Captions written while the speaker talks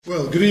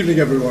Well, good evening,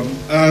 everyone.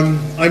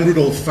 I'm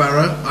Rudolph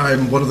Farah.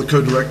 I'm one of the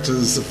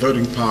co-directors of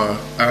Voting Power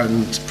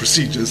and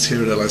Procedures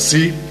here at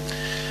LSE.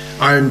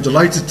 I'm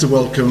delighted to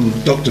welcome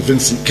Dr.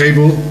 Vincent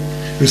Cable,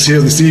 who's here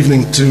this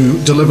evening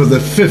to deliver the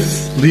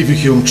 5th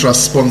Leverhulme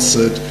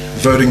Trust-sponsored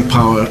Voting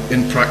Power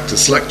in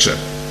Practice lecture.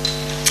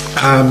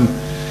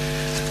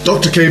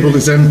 Dr. Cable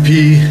is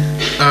MP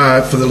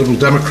for the Liberal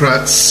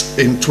Democrats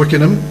in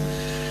Twickenham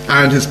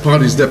and his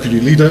party's deputy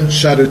leader,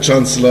 shadow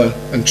chancellor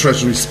and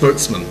treasury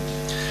spokesman.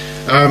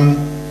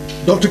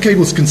 Dr.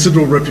 Cable's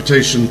considerable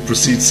reputation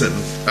precedes him,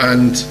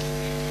 and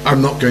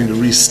I'm not going to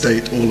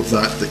restate all of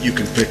that you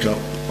can pick up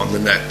on the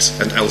net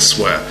and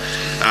elsewhere,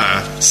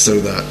 so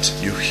that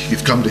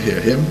you've come to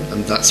hear him,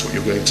 and that's what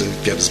you're going to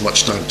get as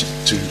much time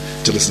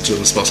to listen to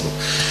him as possible.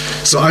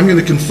 So I'm going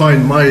to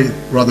confine my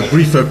rather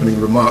brief opening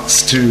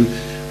remarks to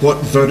what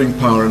Voting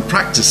Power in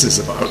Practice is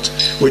about,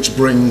 which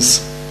brings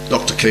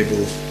Dr.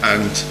 Cable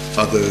and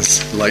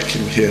others like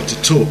him here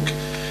to talk.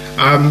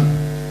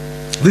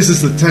 This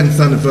is the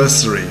 10th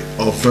anniversary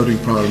of Voting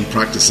Power in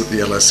Practice at the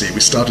LSE.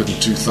 We started in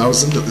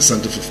 2000 at the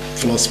Centre for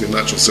Philosophy and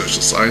Natural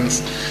Social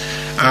Science,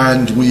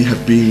 and we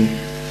have been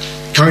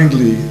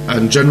kindly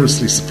and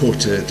generously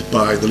supported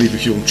by the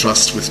Leverhulme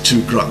Trust with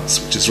 2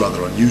 grants, which is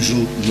rather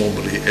unusual.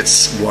 Normally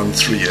it's 1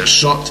 3-year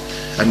shot,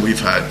 and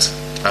we've had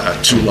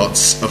 2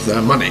 lots of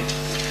their money.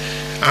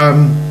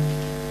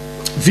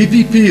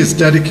 VPP is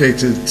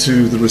dedicated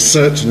to the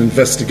research and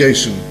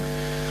investigation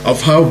of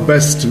how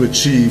best to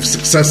achieve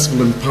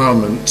successful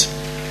empowerment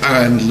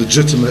and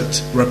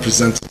legitimate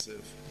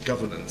representative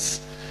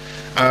governance.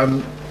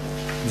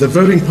 The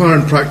Voting Power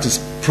in Practice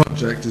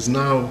project is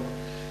now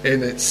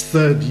in its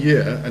 3rd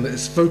year, and it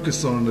is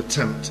focused on an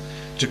attempt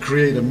to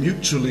create a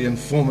mutually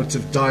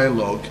informative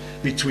dialogue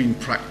between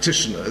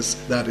practitioners,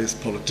 that is,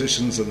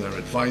 politicians and their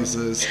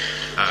advisors,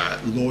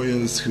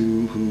 lawyers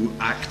who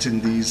act in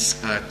these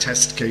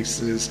test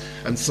cases,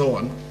 and so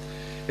on,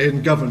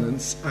 in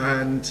governance,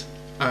 and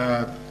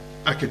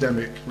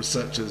academic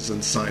researchers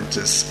and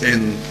scientists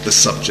in the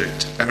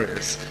subject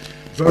areas.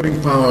 Voting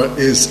power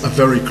is a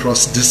very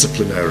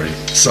cross-disciplinary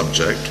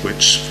subject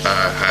which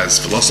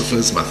has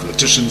philosophers,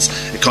 mathematicians,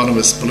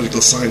 economists,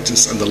 political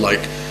scientists, and the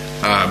like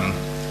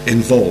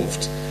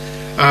involved.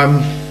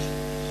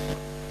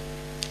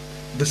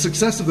 The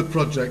success of the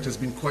project has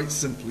been quite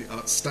simply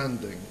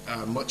outstanding,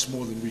 much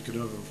more than we could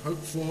ever have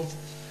hoped for.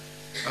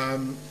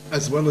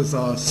 As well as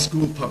our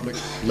school public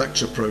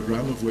lecture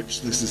program, of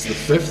which this is the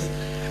 5th,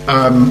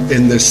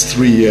 in this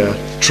 3-year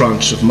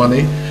tranche of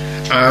money.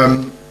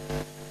 And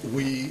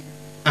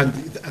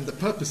the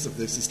purpose of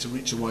this is to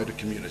reach a wider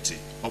community,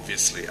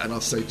 obviously, and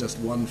I'll say just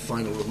one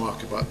final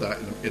remark about that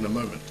in a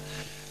moment.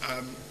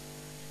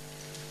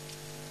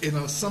 In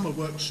our summer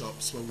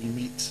workshops, where we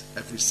meet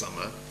every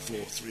summer for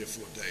 3 or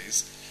 4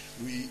 days,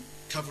 we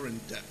cover in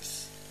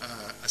depth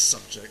a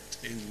subject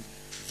in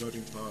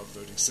voting power,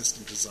 voting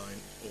system design,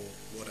 or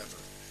whatever,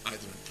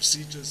 either in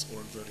procedures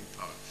or in voting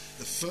power.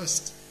 The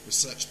first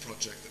research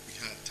project that we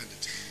had tended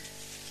to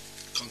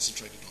be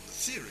concentrated on the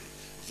theory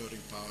of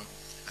voting power,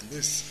 and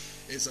this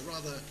is a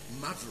rather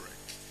maverick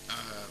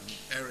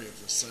area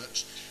of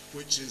research,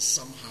 which is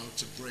somehow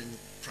to bring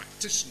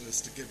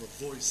practitioners to give a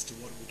voice to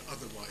what would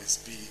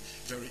otherwise be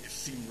very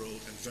ephemeral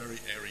and very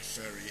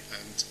airy-fairy,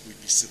 and we'd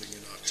be sitting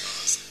in our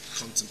towers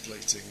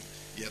contemplating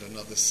yet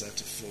another set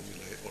of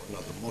formulae or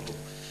another model.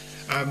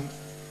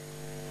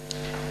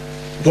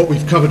 What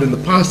we've covered in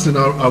the past in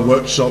our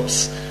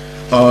workshops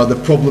are the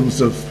problems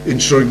of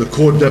ensuring the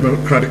core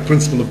democratic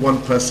principle of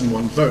one person,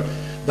 one vote.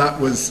 That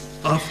was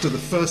after the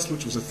first,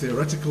 which was a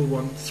theoretical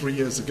one 3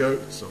 years ago.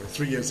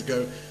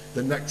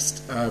 The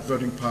next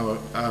voting power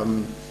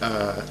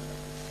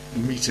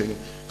meeting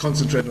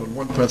concentrated on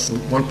one person,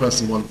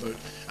 one vote,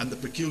 and the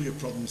peculiar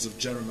problems of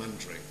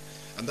gerrymandering.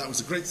 And that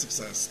was a great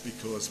success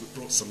because we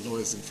brought some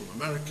lawyers in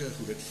from America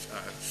who had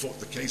fought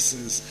the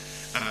cases,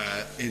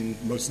 in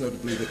most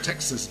notably the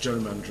Texas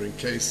gerrymandering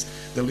case.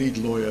 The lead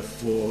lawyer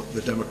for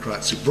the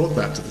Democrats who brought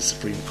that to the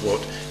Supreme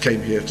Court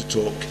came here to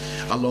talk,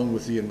 along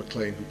with Ian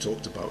McLean, who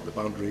talked about the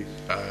Boundary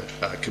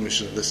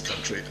Commission of this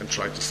country and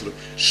tried to sort of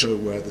show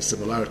where the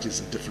similarities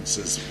and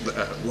differences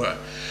were.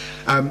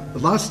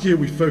 Last year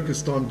we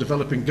focused on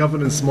developing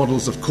governance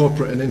models of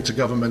corporate and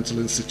intergovernmental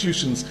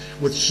institutions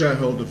with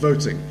shareholder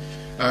voting.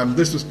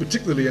 This was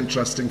particularly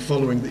interesting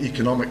following the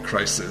economic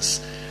crisis,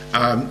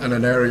 and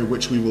an area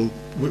which we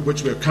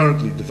are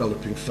currently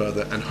developing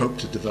further and hope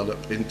to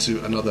develop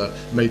into another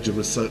major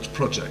research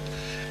project.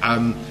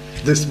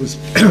 This was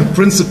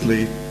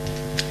principally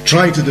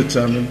trying to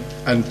determine,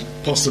 and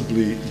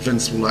possibly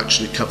Vince will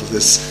actually cover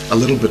this, a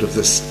little bit of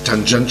this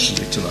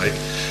tangentially tonight,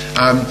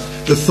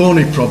 the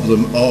thorny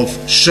problem of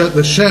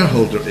the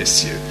shareholder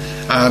issue.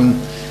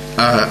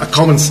 A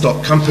common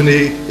stock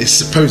company is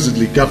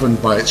supposedly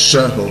governed by its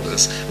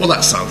shareholders. Well,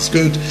 that sounds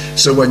good.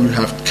 So when you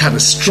have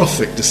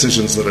catastrophic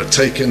decisions that are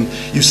taken,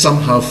 you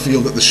somehow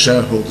feel that the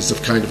shareholders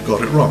have kind of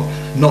got it wrong.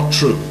 Not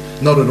true.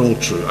 Not at all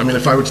true. I mean,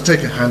 if I were to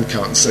take a hand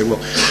count and say, well,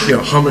 you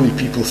know, how many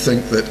people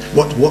think that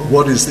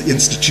what is the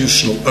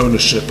institutional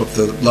ownership of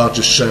the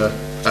largest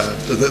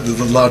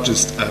the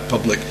largest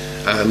public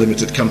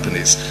limited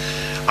companies.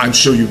 I'm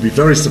sure you'll be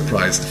very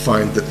surprised to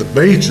find that the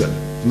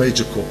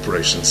major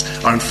corporations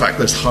are, in fact,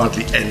 there's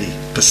hardly any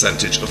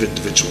percentage of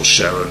individual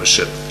share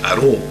ownership at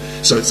all.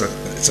 So it's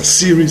a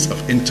series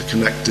of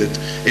interconnected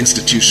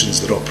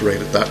institutions that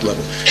operate at that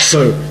level.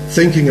 So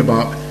thinking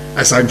about,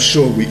 as I'm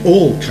sure we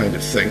all kind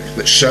of think,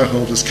 that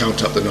shareholders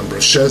count up the number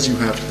of shares you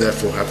have,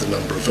 therefore have the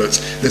number of votes,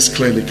 this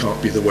clearly can't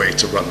be the way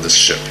to run this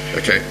ship,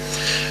 okay?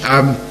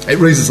 It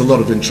raises a lot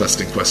of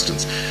interesting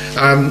questions.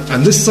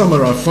 And this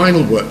summer, our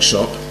final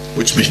workshop,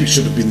 which maybe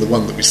should have been the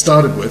one that we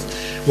started with,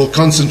 will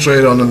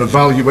concentrate on an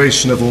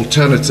evaluation of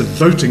alternative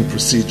voting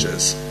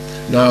procedures.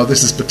 Now,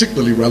 this is a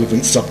particularly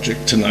relevant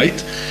subject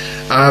tonight.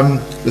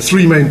 The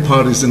three main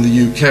parties in the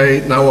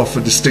UK now offer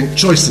distinct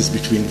choices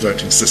between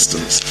voting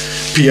systems.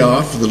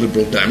 PR for the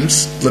Liberal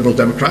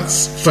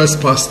Democrats, first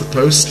past the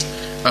post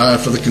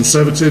for the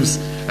Conservatives,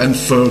 and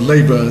for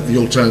Labour, the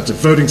alternative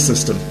voting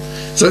system.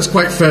 So it's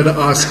quite fair to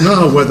ask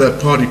now whether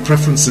party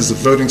preferences of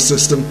voting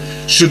system,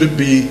 should it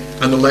be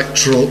an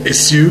electoral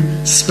issue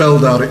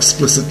spelled out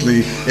explicitly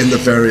in the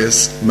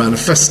various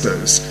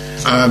manifestos.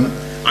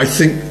 I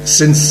think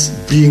since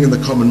being in the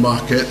common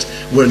market,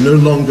 we're no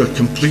longer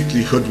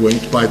completely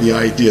hoodwinked by the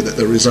idea that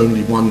there is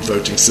only one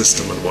voting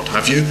system and what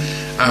have you.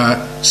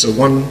 So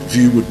one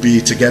view would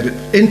be to get it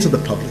into the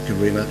public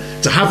arena,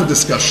 to have a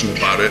discussion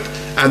about it,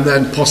 and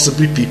then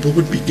possibly people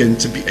would begin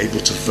to be able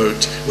to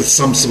vote with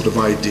some sort of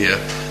idea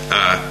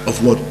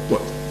of what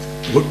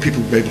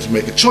people would be able to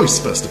make a choice,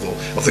 first of all,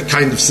 of the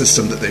kind of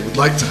system that they would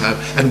like to have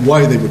and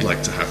why they would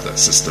like to have that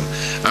system.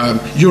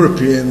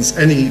 Europeans,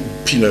 any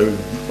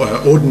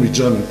ordinary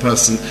German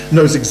person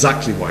knows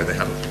exactly why they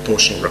have a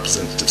proportional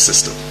representative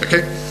system.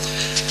 Okay?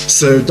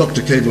 So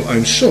Dr. Cable,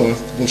 I'm sure,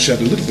 will shed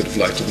a little bit of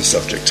light on the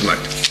subject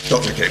tonight.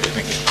 Dr. Cable,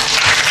 thank you.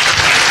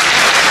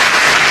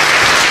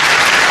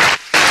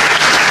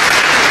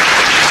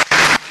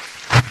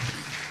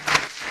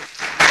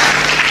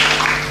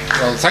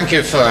 Well, thank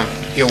you for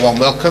your warm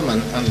welcome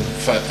and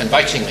for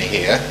inviting me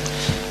here.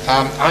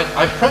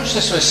 I approached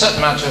this with a certain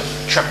amount of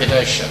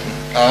trepidation,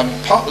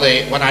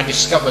 partly when I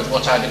discovered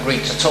what I'd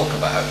agreed to talk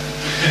about.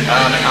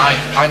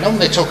 I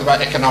normally talk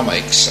about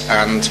economics,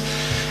 and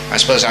I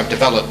suppose I've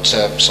developed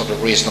a sort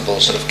of reasonable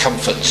sort of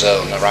comfort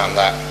zone around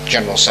that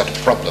general set of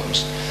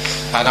problems.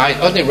 And I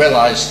only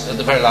realised at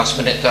the very last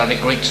minute that I'd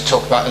agreed to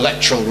talk about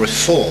electoral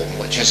reform,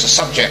 which is a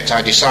subject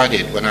I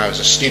decided when I was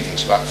a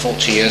student about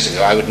 40 years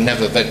ago I would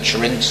never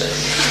venture into.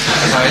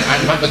 I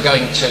remember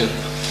going to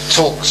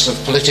talks of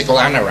political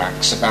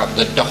anoraks about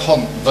the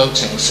D'Hondt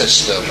voting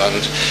system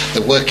and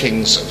the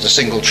workings of the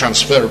single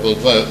transferable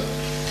vote.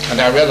 And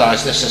I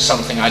realised this is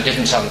something I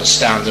didn't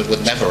understand and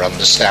would never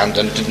understand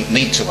and didn't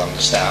need to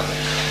understand.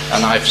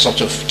 And I've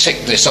sort of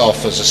ticked this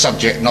off as a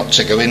subject not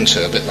to go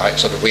into, a bit like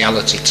sort of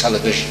reality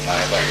television. I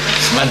have a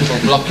mental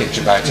blockage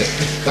about it.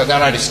 But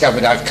then I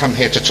discovered I've come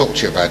here to talk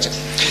to you about it.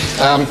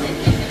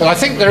 But I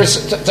think there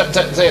is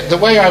the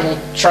way I will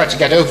try to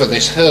get over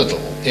this hurdle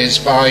is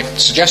by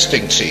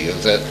suggesting to you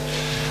that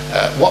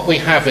what we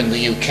have in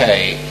the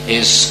UK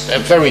is a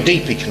very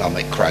deep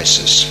economic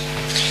crisis.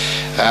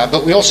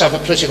 But we also have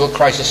a political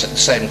crisis at the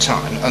same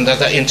time, and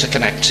they're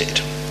interconnected.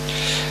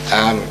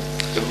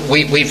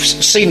 We've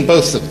seen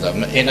both of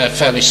them in a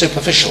fairly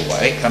superficial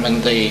way. I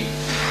mean,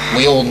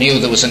 we all knew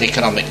there was an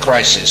economic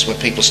crisis when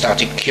people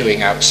started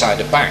queuing outside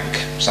a bank,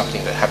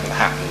 something that hadn't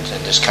happened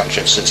in this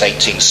country since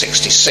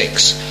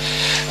 1866.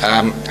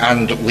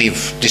 And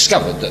we've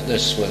discovered that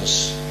this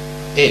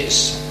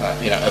is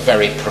a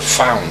very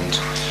profound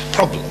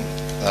problem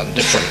on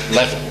different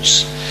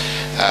levels.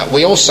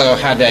 We also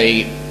had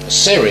a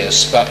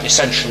serious but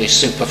essentially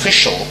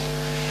superficial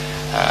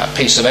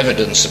piece of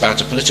evidence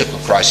about a political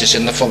crisis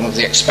in the form of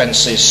the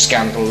expenses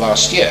scandal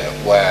last year,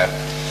 where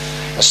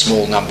a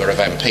small number of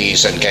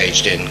MPs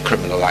engaged in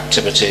criminal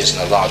activities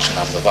and a large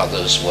number of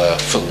others were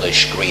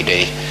foolish,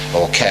 greedy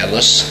or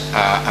careless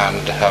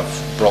and have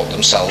brought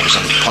themselves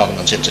and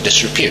Parliament into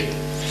disrepute.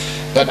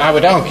 But I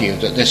would argue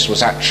that this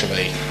was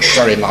actually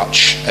very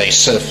much a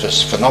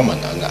surface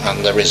phenomenon,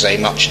 and there is a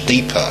much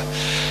deeper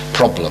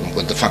problem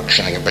with the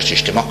functioning of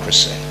British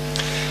democracy.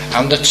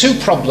 And the two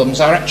problems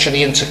are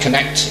actually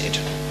interconnected,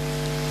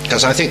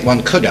 because I think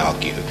one could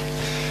argue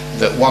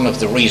that one of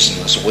the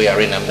reasons we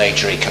are in a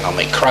major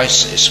economic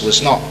crisis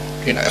was not,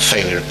 a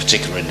failure of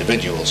particular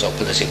individuals or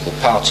political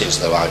parties,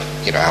 though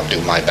I'll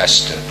do my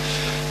best to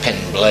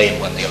pin blame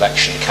when the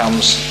election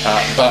comes,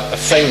 but a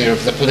failure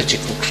of the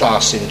political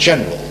class in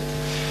general,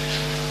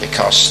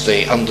 because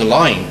the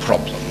underlying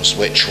problems,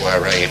 which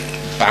were a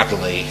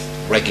badly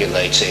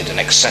regulated and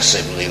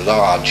excessively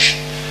large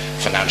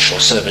financial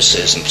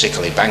services and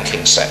particularly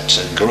banking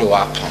sector, grew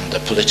up under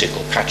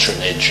political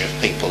patronage of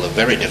people of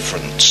very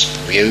different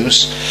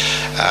views,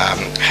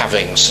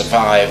 having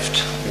survived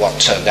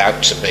what turned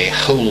out to be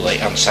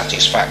wholly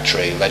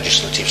unsatisfactory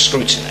legislative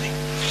scrutiny.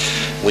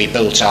 We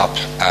built up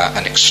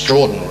an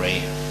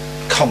extraordinary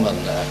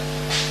common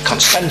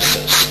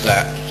consensus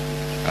that,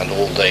 and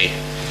all the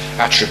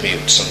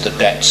attributes and the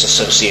debts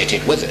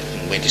associated with it,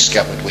 and we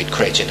discovered we'd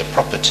created a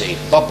property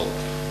bubble.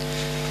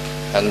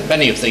 And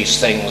many of these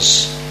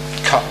things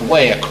cut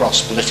way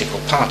across political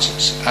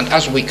parties. And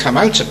as we come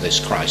out of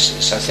this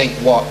crisis, I think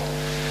what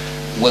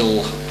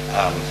will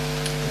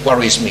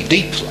worries me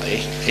deeply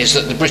is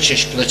that the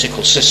British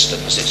political system,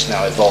 as it's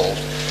now evolved,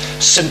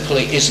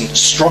 simply isn't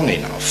strong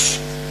enough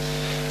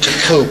to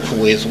cope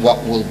with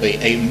what will be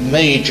a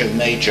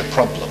major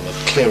problem of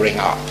clearing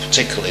up,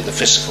 particularly the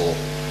fiscal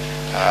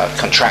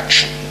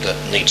contraction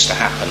that needs to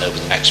happen over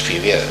the next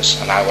few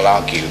years. And I will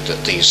argue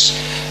that these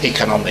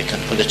economic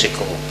and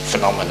political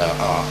phenomena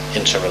are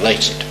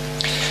interrelated.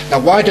 Now,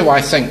 why do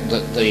I think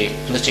that the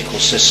political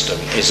system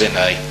is in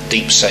a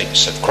deep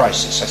state of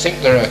crisis? I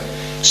think there are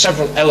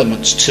several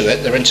elements to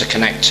it. They're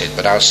interconnected,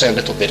 but I'll say a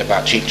little bit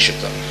about each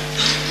of them.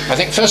 I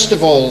think, first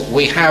of all,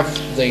 we have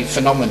the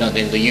phenomenon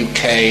in the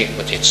UK,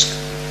 but it's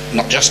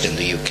not just in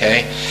the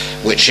UK,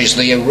 which is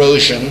the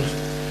erosion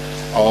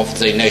of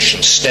the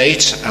nation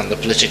state and the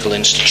political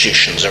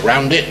institutions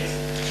around it,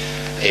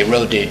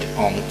 eroded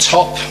on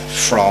top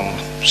from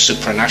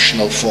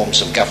supranational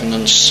forms of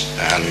governance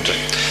and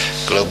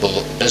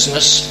global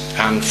business,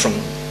 and from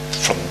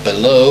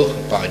below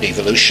by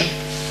devolution.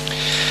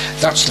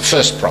 That's the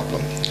first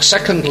problem.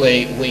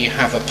 Secondly, we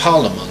have a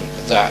parliament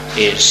that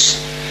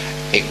is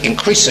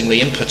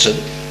increasingly impotent.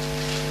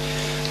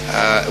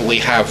 We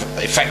have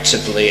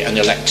effectively an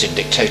elected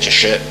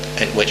dictatorship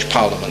in which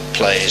parliament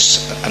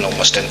plays an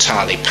almost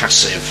entirely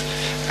passive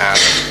and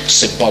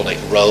symbolic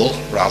role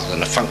rather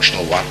than a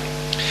functional one.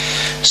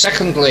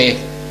 Secondly,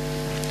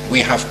 we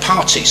have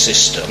party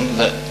system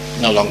that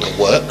no longer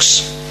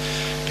works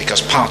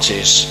because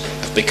parties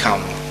have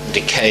become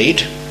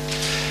decayed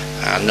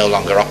and no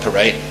longer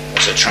operate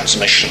as a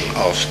transmission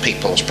of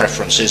people's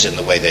preferences in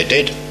the way they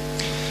did.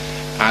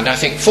 And I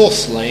think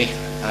fourthly,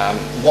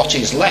 what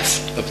is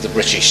left of the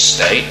British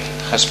state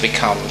has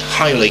become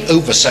highly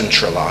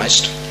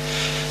over-centralised,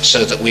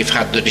 so that we've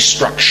had the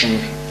destruction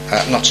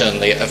not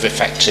only of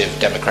effective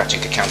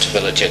democratic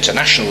accountability at a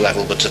national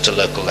level, but at a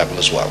local level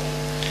as well.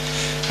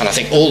 And I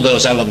think all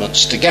those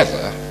elements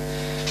together,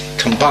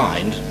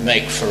 combined,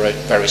 make for a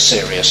very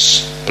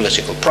serious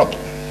political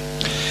problem,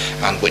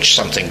 and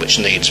something which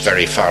needs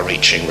very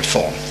far-reaching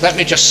reform. Let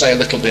me just say a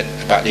little bit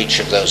about each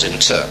of those in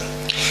turn.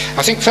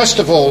 I think, first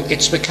of all,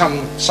 it's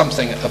become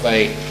something of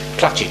a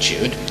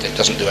platitude, it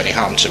doesn't do any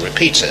harm to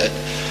repeat it,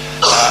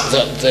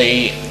 that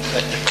the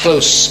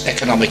close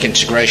economic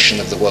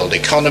integration of the world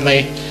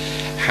economy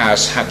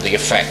has had the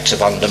effect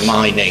of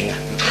undermining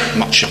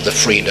much of the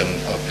freedom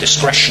of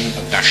discretion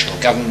of national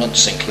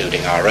governments,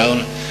 including our own,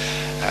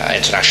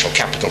 international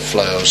capital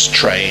flows,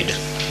 trade,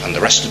 and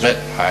the rest of it.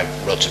 I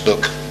wrote a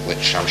book,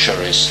 which I'm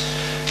sure is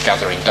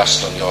gathering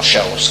dust on your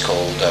shelves,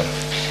 called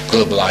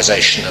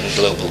Globalization and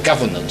Global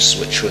Governance,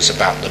 which was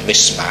about the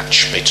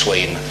mismatch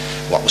between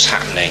what was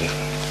happening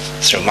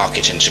through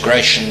market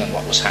integration and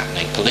what was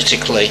happening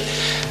politically,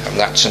 and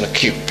that's an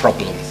acute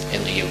problem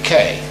in the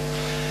UK.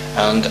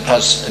 And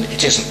as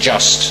it isn't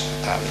just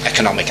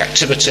economic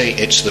activity,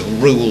 it's the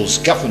rules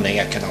governing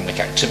economic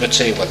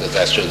activity, whether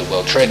they're through the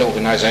World Trade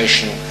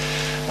Organization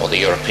or the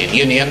European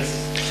Union,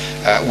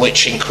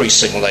 which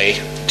increasingly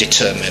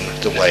determine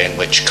the way in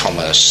which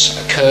commerce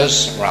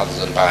occurs rather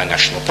than by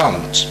national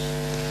parliaments.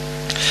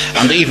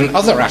 And even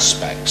other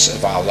aspects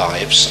of our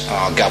lives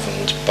are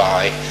governed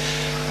by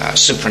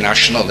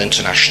supranational,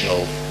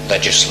 international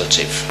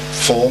legislative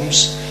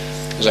forms.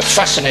 There's a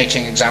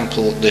fascinating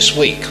example this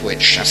week,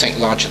 which I think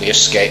largely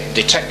escaped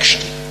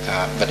detection,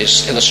 but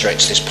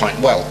illustrates this point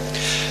well.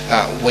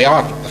 We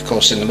are, of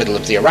course, in the middle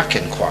of the Iraq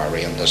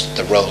inquiry, and there's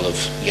the role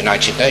of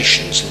United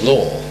Nations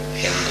law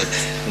in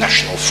the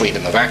national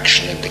freedom of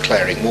action in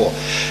declaring war.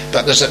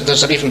 But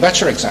there's an even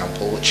better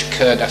example, which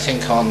occurred, I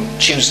think, on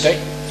Tuesday,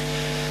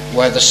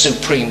 where the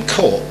Supreme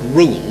Court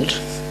ruled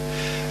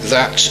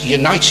that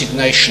United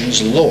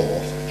Nations law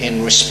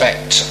in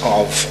respect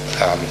of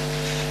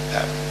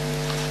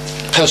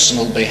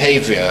personal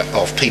behaviour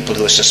of people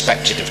who are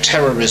suspected of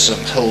terrorism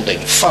holding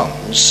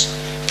funds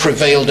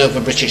prevailed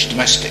over British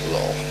domestic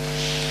law.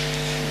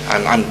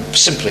 And I'm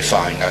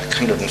simplifying a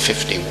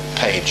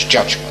 150-page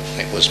judgment.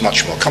 It was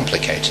much more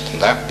complicated than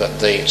that, but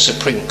the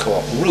Supreme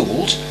Court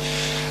ruled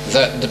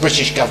that the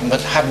British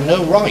government had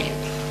no right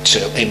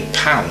to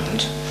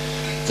impound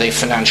the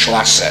financial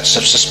assets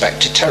of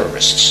suspected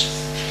terrorists.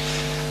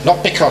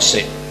 Not because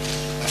it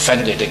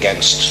offended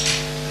against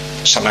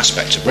some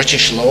aspect of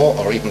British law,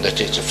 or even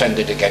that it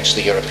offended against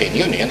the European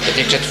Union, but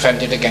it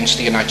offended against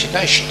the United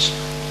Nations.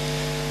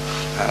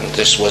 And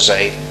this was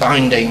a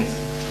binding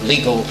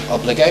legal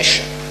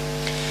obligation.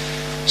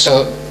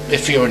 So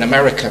if you're an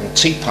American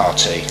Tea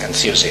Party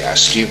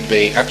enthusiast, you'd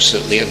be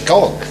absolutely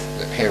agog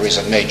that here is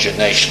a major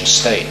nation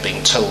state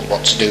being told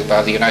what to do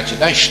by the United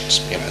Nations,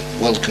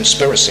 world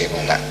conspiracy and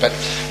all that, but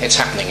it's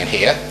happening in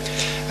here.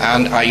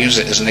 And I use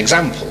it as an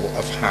example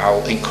of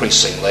how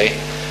increasingly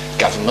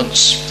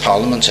governments,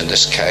 Parliament in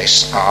this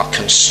case, are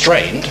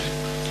constrained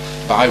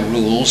by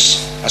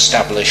rules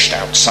established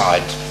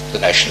outside the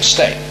nation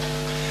state.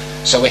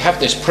 So we have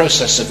this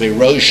process of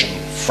erosion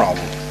from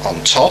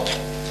on top,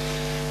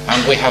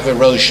 and we have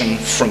erosion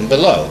from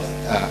below.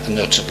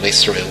 notably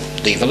through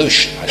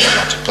devolution. I don't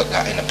want to put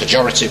that in a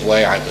pejorative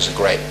way. I was a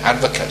great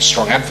advocate,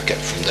 strong advocate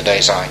from the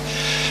days I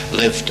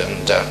lived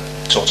and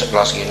taught at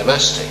Glasgow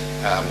University,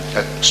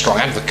 a strong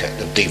advocate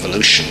of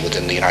devolution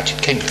within the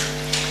United Kingdom.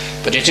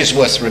 But it is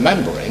worth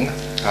remembering,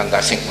 and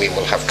I think we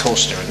will have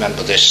cause to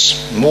remember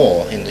this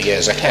more in the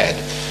years ahead,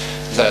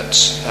 that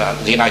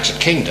the United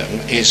Kingdom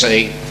is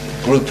a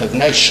group of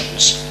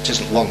nations. It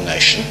isn't one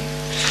nation,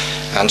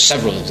 and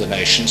several of the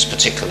nations,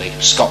 particularly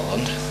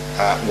Scotland,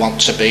 want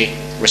to be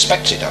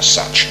respected as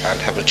such and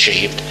have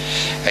achieved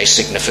a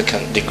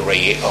significant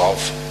degree of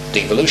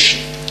devolution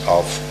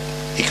of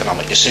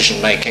economic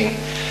decision-making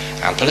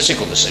and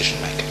political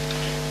decision-making.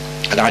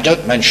 And I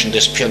don't mention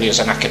this purely as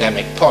an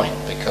academic point,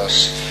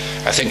 because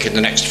I think in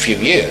the next few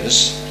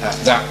years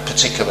that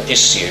particular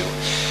issue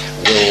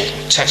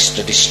will test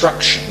to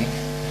destruction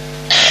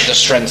the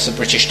strength of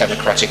British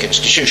democratic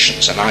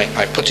institutions. And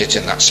I put it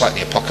in that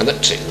slightly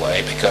apocalyptic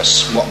way,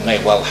 because what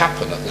may well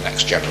happen at the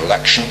next general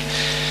election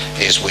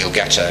is we'll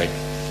get a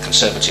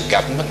Conservative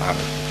government,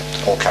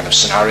 all kind of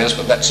scenarios,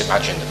 but let's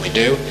imagine that we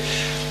do,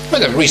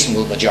 with a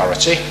reasonable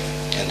majority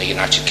in the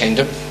United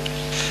Kingdom,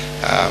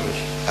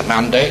 a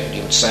mandate,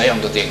 you would say,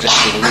 under the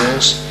existing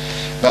rules,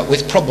 but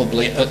with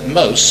probably at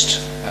most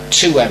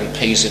 2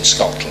 MPs in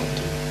Scotland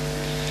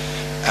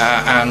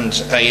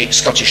and a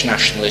Scottish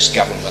nationalist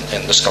government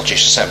in the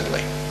Scottish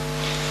Assembly.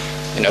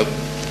 You know,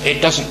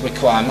 it doesn't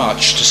require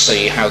much to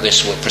see how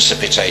this will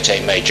precipitate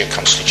a major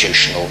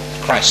constitutional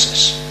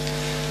crisis.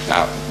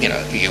 Now, you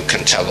know, you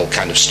can tell all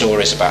kind of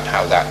stories about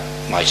how that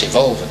might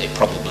evolve, and it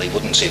probably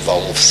wouldn't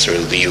evolve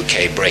through the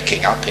UK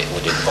breaking up. It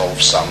would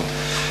involve some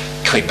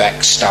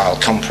Quebec-style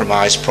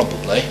compromise,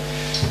 probably,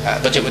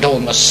 but it would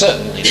almost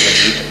certainly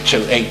lead to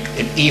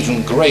an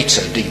even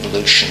greater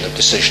devolution of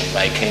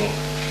decision-making,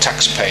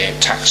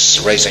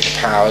 tax-raising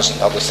powers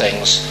and other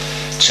things,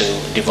 to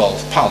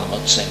devolve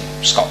parliaments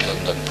in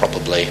Scotland and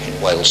probably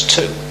in Wales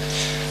too,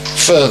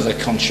 further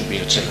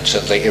contributing to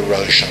the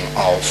erosion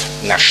of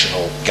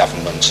national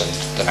government and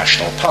the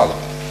national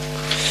parliament.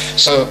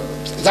 So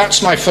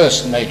that's my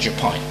first major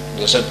point.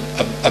 There's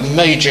a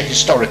major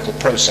historical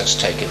process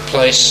taking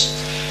place,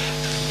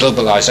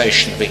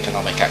 globalization of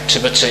economic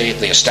activity,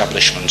 the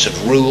establishment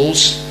of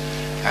rules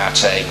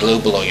at a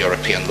global or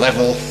European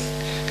level,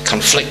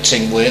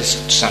 conflicting with,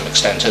 to some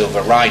extent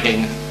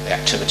overriding, the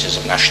activities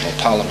of national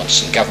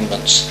parliaments and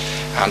governments,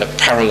 and a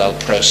parallel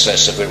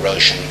process of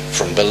erosion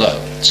from below.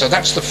 So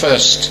that's the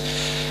first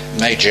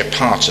major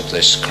part of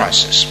this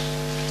crisis.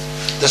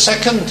 The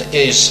second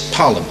is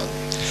Parliament.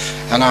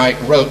 And I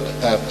wrote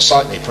a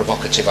slightly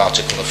provocative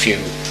article a few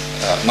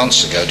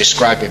months ago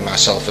describing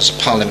myself as a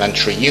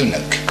parliamentary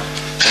eunuch.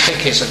 I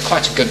think it's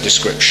quite a good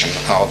description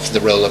of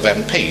the role of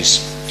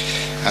MPs.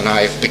 And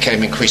I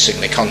became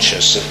increasingly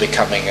conscious of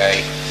becoming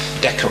a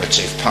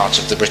decorative part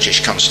of the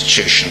British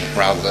Constitution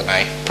rather than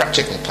a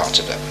practical part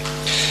of it.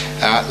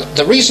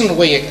 The reason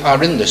we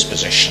are in this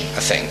position, I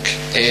think,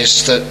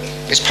 is that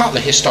it's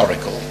partly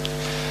historical.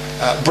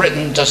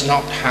 Britain does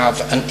not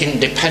have an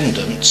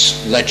independent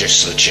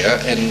legislature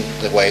in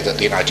the way that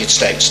the United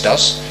States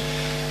does.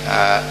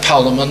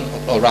 Parliament,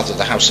 or rather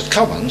the House of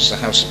Commons, the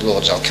House of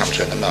Lords I'll come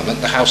to in a moment,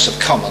 the House of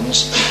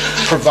Commons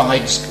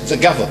provides the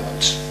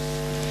government,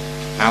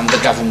 and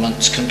the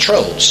government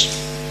controls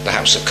the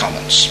House of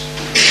Commons,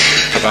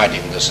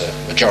 providing there's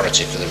a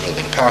majority for the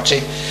ruling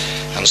party.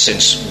 And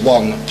since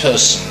one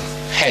person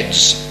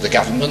heads the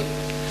government,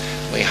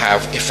 we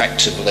have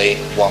effectively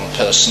one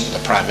person,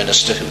 the Prime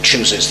Minister, who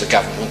chooses the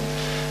government,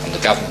 and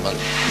the government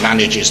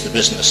manages the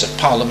business of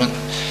Parliament.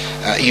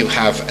 You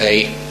have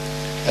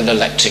an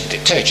elected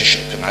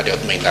dictatorship, and I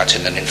don't mean that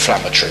in an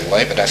inflammatory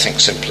way, but I think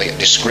simply a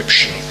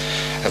description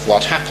of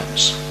what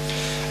happens.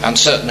 And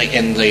certainly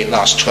in the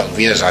last 12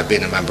 years I've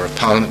been a Member of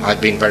Parliament,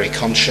 I've been very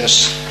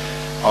conscious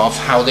of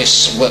how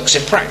this works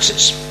in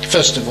practice.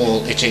 First of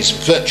all, it is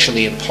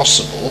virtually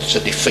impossible to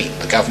defeat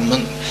the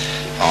government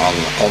on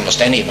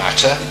almost any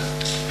matter,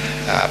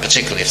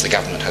 particularly if the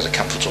government has a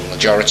comfortable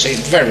majority.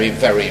 Very,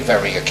 very,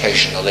 very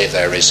occasionally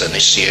there is an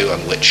issue on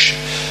which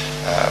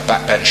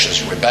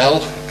backbenchers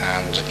rebel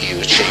and you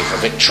achieve a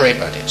victory,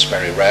 but it's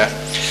very rare.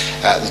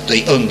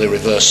 The only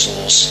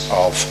reversals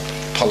of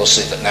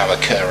policy that now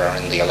occur are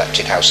in the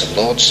elected House of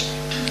Lords.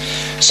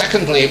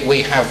 Secondly,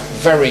 we have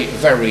very,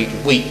 very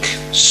weak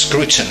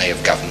scrutiny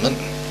of government.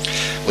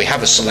 We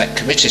have a select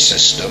committee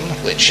system,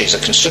 which is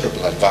a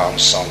considerable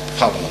advance on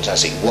Parliament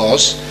as it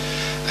was,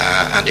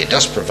 and it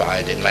does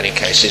provide, in many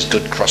cases,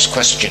 good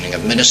cross-questioning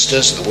of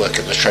ministers. The work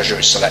of the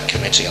Treasury Select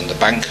Committee on the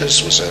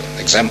bankers was an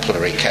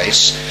exemplary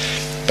case.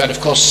 But, of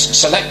course,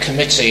 Select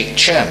Committee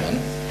chairman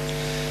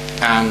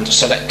and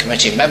Select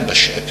Committee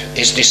membership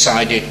is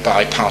decided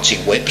by party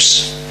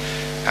whips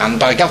and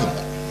by government.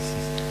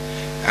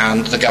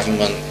 And the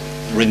government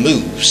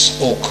removes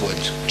awkward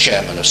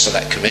chairmen of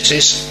select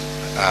committees,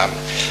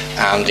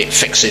 and it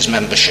fixes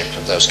membership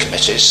of those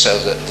committees so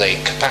that the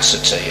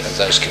capacity of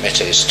those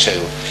committees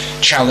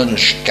to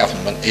challenge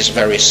government is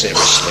very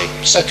seriously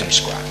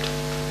circumscribed.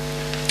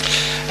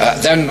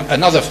 Then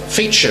another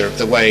feature of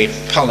the way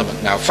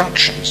Parliament now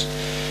functions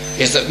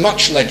is that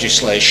much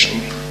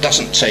legislation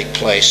doesn't take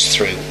place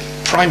through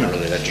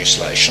primary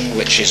legislation,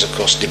 which is of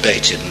course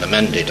debated and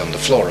amended on the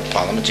floor of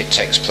Parliament. It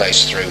takes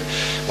place through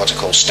what are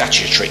called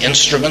statutory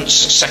instruments,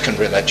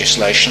 secondary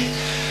legislation,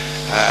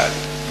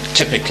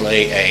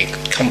 typically a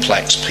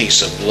complex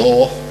piece of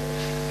law,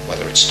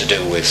 whether it's to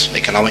do with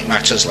economic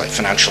matters like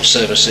financial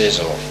services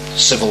or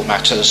civil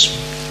matters,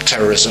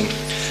 terrorism.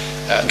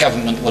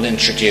 Government will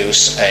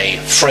introduce a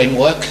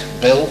framework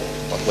bill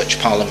on which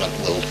Parliament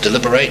will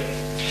deliberate,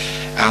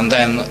 and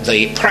then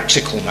the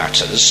practical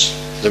matters,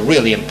 the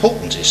really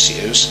important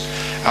issues,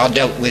 are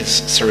dealt with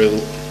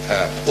through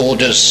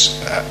orders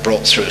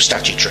brought through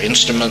statutory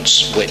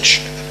instruments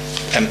which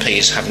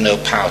MPs have no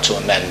power to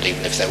amend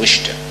even if they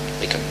wish to.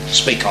 They can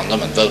speak on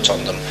them and vote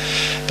on them,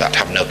 but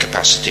have no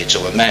capacity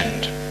to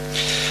amend.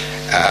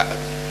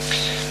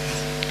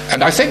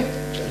 And I think,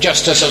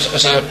 just as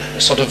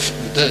a sort of,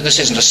 this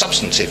isn't a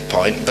substantive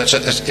point, but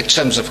in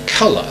terms of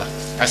colour,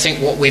 I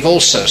think what we've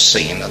also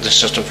seen, and this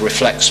sort of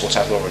reflects what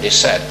I've already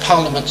said,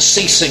 Parliament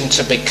ceasing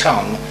to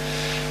become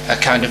a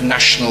kind of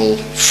national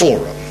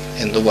forum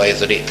in the way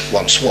that it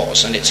once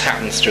was, and it's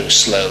happened through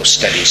slow,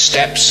 steady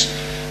steps.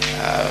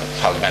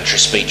 Parliamentary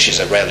speeches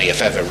are rarely,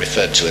 if ever,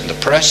 referred to in the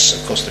press.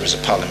 Of course, there is a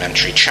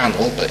parliamentary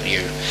channel, but you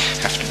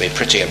have to be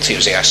pretty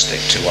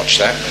enthusiastic to watch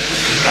that.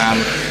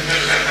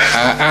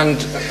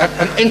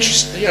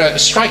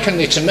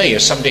 Strikingly to me,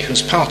 as somebody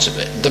who's part of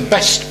it, the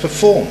best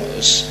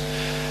performers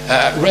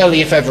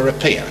rarely, if ever,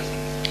 appear.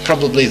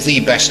 Probably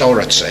the best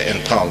orator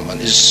in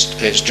Parliament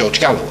is George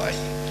Galloway.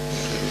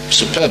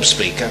 Superb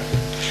speaker,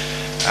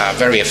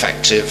 very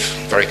effective,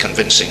 very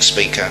convincing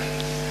speaker.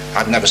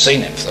 I've never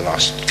seen him for the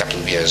last couple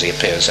of years. He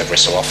appears every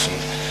so often.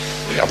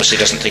 He obviously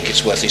doesn't think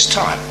it's worth his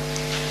time.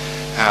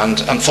 And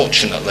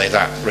unfortunately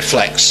that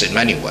reflects in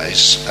many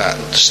ways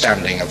the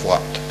standing of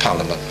what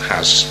Parliament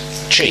has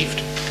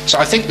achieved. So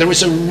I think there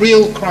is a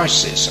real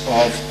crisis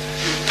of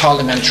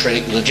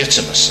parliamentary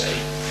legitimacy,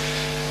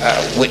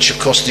 which of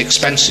course the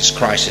expenses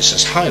crisis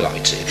has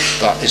highlighted,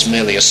 but is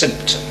merely a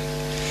symptom.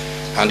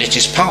 And it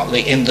is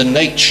partly in the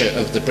nature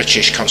of the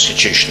British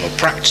constitutional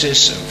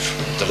practice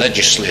of the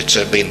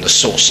legislature being the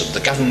source of the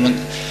government,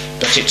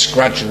 but it's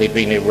gradually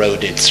been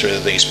eroded through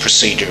these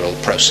procedural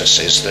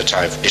processes that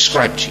I've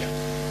described to you.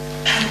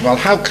 Well,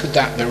 how could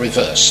that be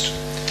reversed?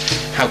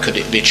 How could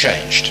it be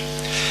changed?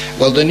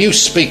 Well, the new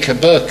Speaker,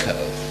 Bercow,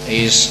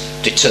 is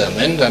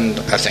determined, and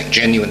I think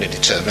genuinely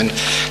determined,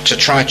 to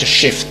try to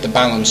shift the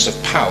balance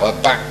of power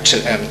back to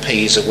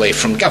MPs away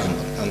from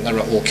government. And there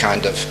are all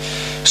kind of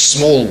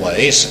small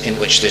ways in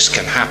which this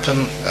can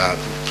happen.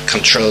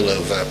 Control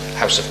over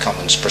House of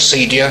Commons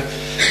procedure,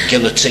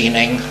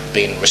 guillotining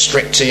being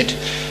restricted,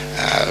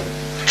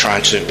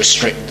 trying to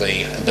restrict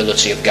the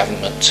ability of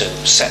government to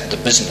set the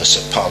business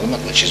of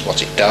Parliament, which is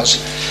what it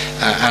does.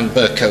 And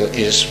Bercow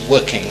is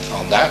working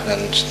on that,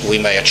 and we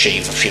may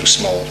achieve a few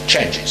small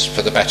changes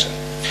for the better.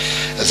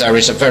 There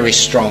is a very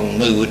strong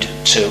mood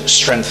to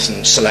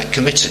strengthen select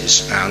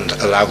committees and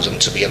allow them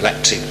to be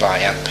elected by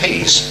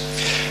MPs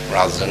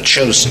rather than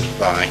chosen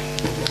by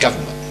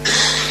government.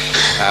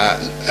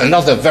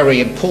 Another very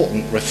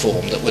important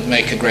reform that would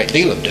make a great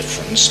deal of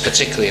difference,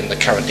 particularly in the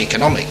current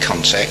economic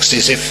context,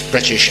 is if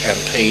British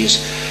MPs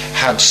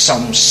had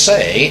some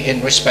say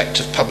in respect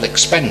of public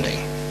spending.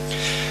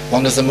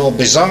 One of the more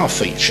bizarre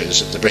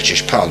features of the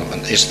British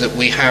Parliament is that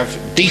we have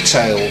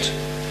detailed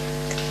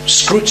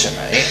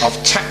scrutiny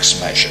of tax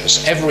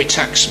measures. Every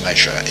tax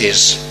measure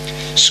is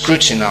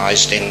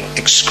scrutinised in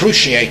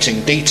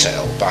excruciating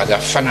detail by the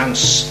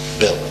Finance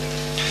Bill.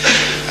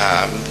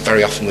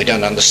 Very often we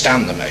don't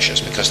understand the measures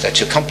because they're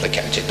too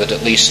complicated, but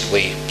at least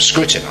we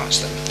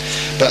scrutinise them.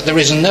 But there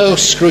is no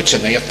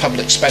scrutiny of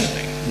public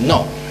spending,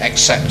 none,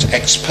 except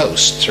ex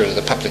post through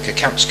the Public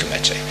Accounts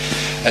Committee.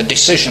 A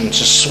decision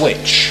to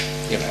switch,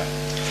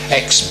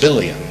 X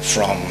billion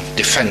from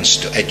defence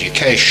to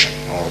education,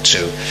 or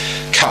to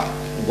cut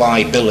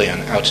Y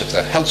billion out of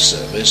the health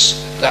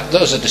service,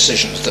 those are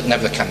decisions that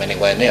never come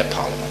anywhere near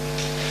Parliament.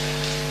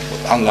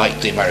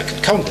 Unlike the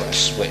American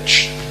Congress,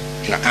 which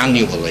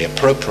annually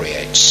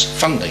appropriates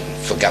funding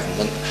for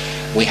government,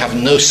 we have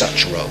no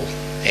such role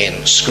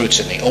in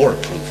scrutiny or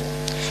approval.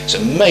 It's a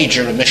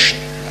major omission,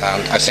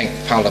 and I think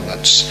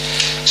Parliament's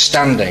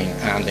standing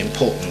and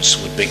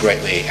importance would be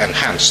greatly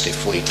enhanced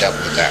if we dealt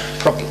with that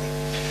problem.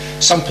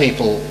 Some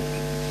people,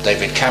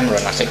 David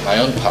Cameron, I think my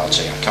own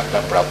party, I can't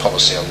remember our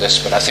policy on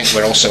this, but I think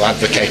we're also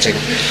advocating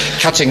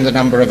cutting the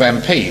number of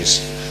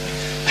MPs.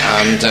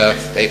 And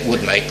it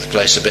would make the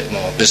place a bit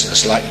more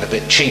business-like and a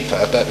bit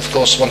cheaper, but of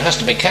course one has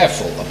to be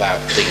careful about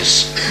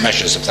these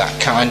measures of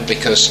that kind,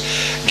 because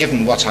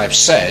given what I've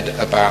said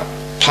about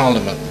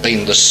Parliament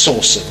being the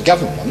source of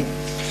government,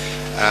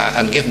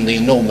 and given the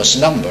enormous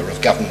number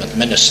of government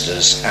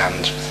ministers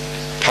and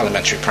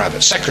parliamentary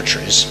private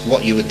secretaries,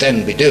 what you would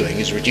then be doing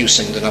is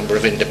reducing the number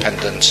of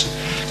independent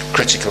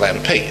critical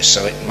MPs,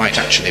 so it might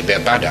actually be a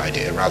bad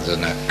idea rather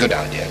than a good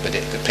idea, but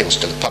it appeals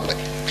to the public.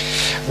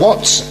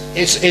 What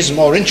is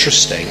more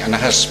interesting and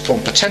has more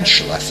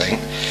potential, I think,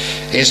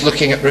 is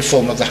looking at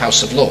reform of the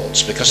House of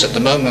Lords, because at the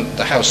moment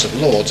the House of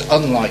Lords,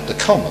 unlike the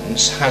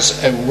Commons,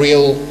 has a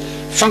real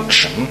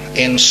function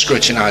in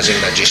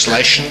scrutinising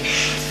legislation,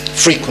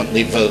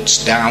 frequently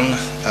votes down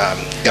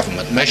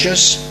government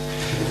measures,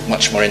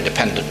 much more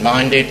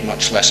independent-minded,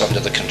 much less under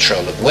the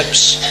control of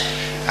whips.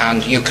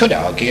 And you could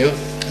argue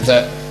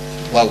that,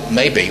 well,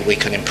 maybe we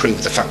can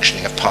improve the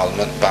functioning of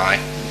Parliament by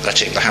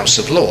letting the House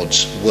of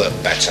Lords work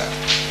better.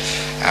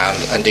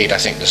 And indeed, I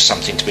think there's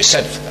something to be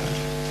said for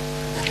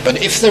that.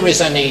 But if there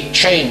is any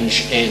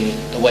change in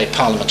the way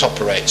Parliament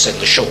operates in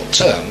the short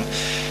term,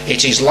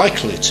 it is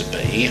likely to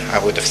be,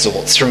 I would have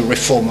thought, through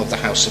reform of the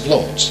House of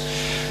Lords.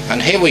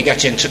 And here we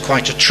get into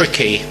quite a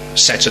tricky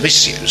set of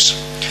issues.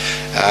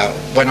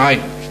 When I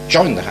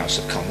joined the House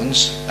of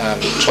Commons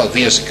 12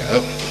 years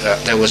ago,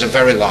 there was a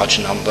very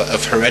large number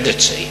of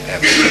hereditary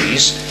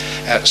MPs,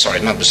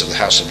 members of the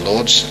House of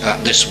Lords.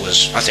 This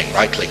was, I think,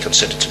 rightly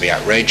considered to be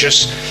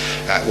outrageous.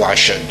 Why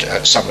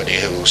should somebody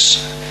whose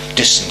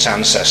distant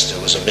ancestor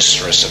was a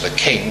mistress of a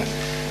king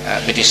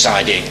be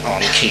deciding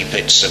on key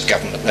bits of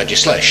government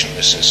legislation?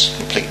 This is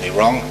completely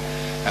wrong.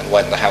 And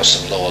when the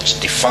House of Lords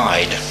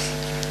defied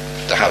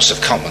the House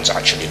of Commons,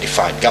 actually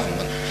defied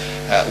government,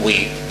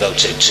 we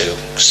voted to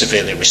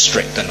severely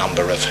restrict the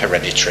number of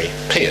hereditary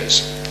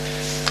peers.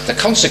 The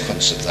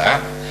consequence of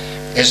that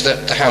is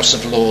that the House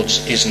of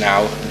Lords is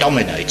now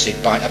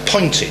dominated by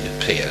appointed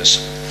peers.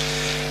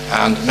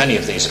 And many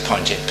of these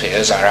appointed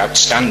peers are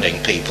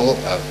outstanding people,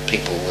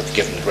 people who have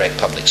given great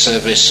public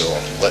service or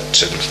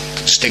worked in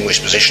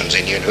distinguished positions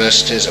in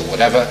universities or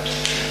whatever.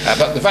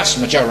 But the vast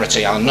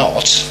majority are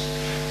not.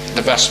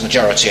 The vast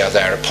majority are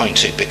there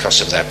appointed because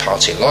of their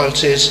party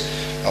loyalties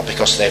or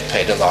because they've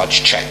paid a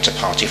large cheque to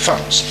party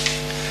funds.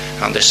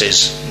 And this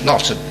is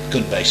not a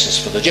good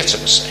basis for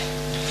legitimacy.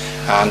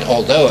 And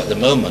although at the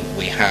moment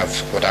we have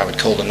what I would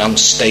call an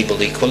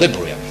unstable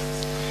equilibrium,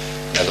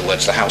 in other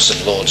words, the House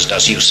of Lords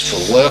does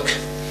useful work,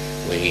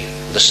 we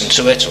listen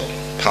to it,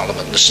 or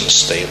Parliament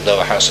listens, the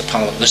lower house of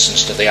Parliament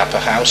listens to the upper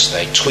house,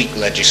 they tweak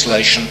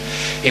legislation.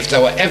 If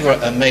there were ever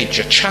a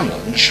major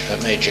challenge,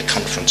 a major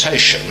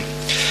confrontation,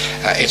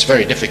 it's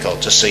very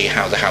difficult to see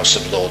how the House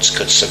of Lords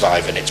could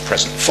survive in its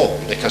present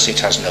form, because it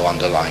has no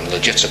underlying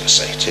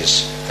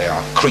legitimacy. They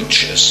are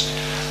creatures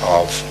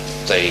of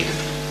the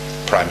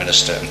Prime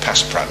Minister and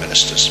past Prime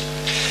Ministers.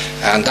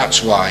 And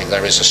that's why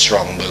there is a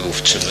strong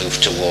move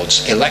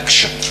towards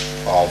election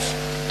of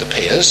the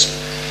peers,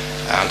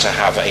 and to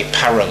have a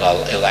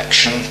parallel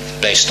election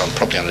based on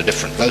probably on a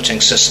different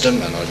voting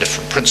system and on a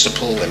different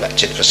principle,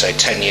 elected for say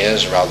 10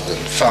 years rather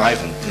than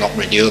 5 and not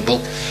renewable,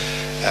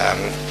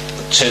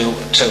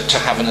 to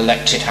have an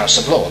elected House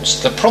of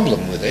Lords. The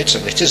problem with it,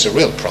 and it is a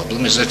real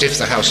problem, is that if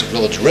the House of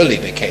Lords really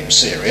became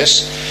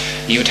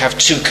serious, you'd have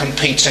two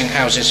competing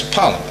Houses of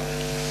Parliament,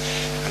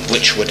 and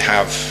which would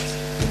have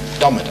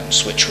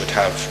dominance, which would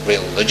have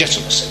real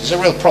legitimacy. There's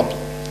a real problem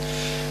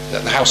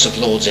that the House of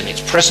Lords in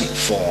its present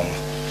form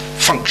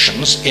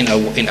functions in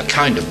a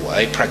kind of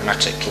way,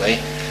 pragmatically,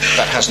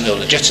 that has no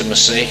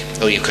legitimacy,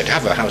 or you could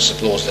have a House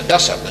of Lords that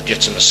does have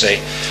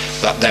legitimacy,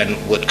 but then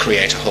would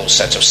create a whole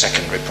set of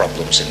secondary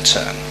problems in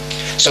turn.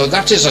 So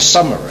that is a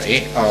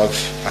summary of,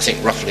 I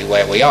think, roughly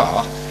where we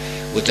are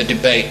with the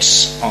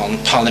debates on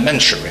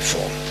parliamentary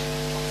reform.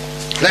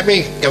 Let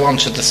me go on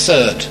to the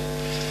third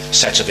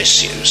set of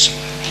issues,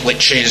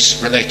 which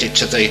is related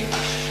to the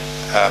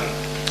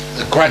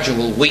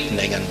gradual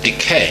weakening and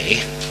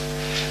decay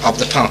of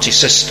the party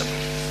system.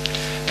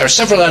 There are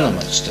several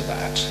elements to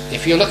that.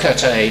 If you look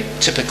at a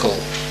typical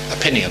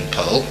opinion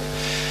poll,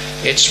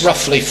 it's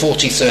roughly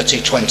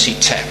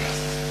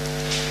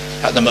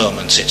 40-30-20-10. At the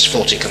moment it's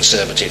 40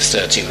 Conservative,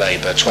 30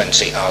 Labour,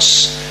 20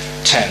 us,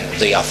 10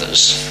 the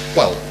others.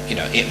 Well, you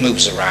know, it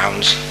moves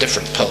around,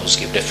 different polls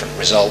give different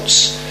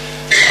results.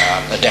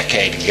 A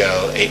decade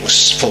ago it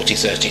was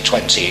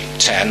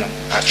 40-30-20-10,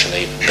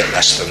 actually a bit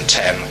less than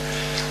 10,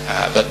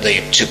 but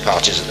the two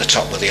parties at the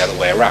top were the other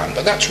way around.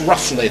 But that's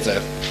roughly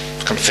the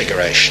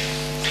configuration.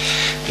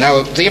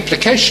 Now, the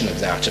implication of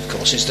that, of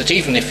course, is that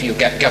even if you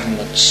get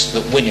governments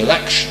that win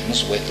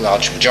elections with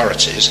large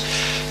majorities,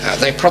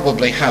 they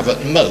probably have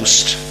at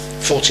most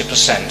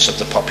 40% of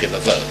the popular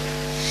vote.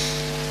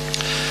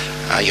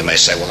 You may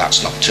say, well,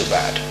 that's not too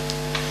bad.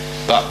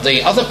 But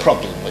the other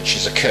problem which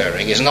is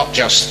occurring is not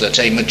just that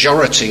a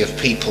majority of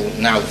people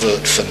now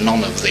vote for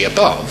none of the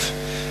above,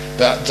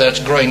 but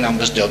that growing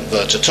numbers don't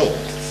vote at all.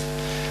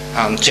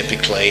 And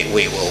typically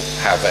we will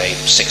have a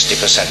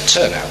 60%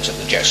 turnout at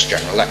the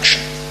general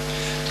election.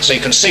 So you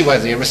can see where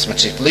the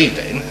arithmetic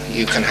leading.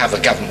 You can have a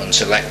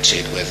government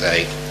elected with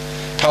a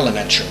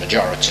parliamentary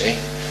majority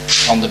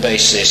on the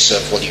basis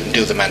of, well, you can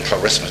do the mental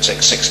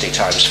arithmetic, 60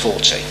 times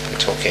 40. We're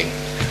talking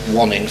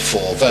 1 in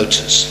 4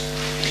 voters.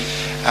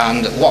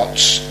 And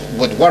what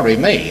would worry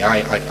me, I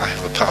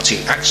have a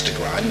party axe to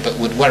grind, but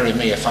would worry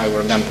me if I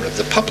were a member of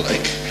the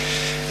public,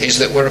 is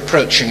that we're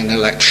approaching an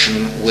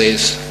election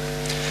with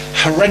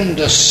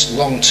horrendous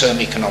long-term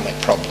economic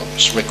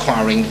problems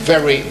requiring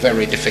very,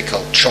 very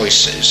difficult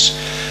choices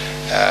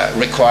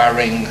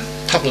requiring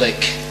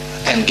public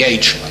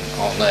engagement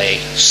on a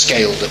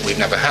scale that we've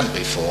never had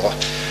before,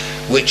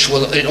 which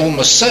will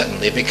almost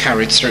certainly be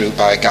carried through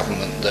by a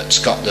government that's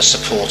got the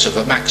support of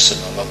a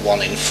maximum of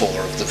 1 in 4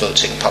 of the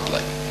voting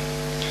public.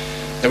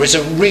 There is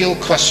a real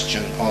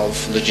question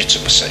of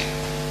legitimacy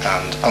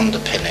and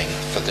underpinning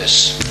for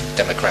this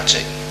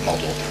democratic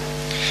model.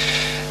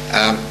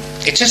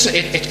 It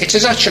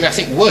is actually, I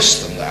think,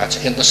 worse than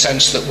that, in the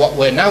sense that what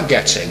we're now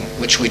getting,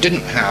 which we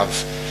didn't have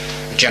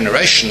a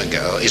generation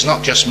ago, is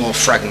not just more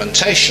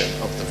fragmentation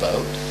of the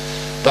vote,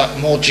 but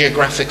more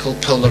geographical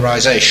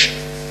polarisation.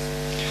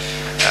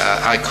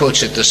 I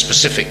quoted the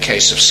specific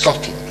case of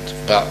Scotland,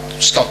 but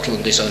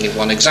Scotland is only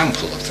one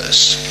example of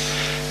this.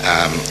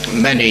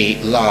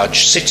 Many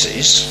large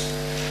cities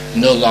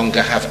no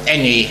longer have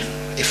any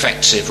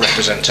effective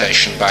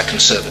representation by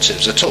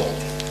Conservatives at all.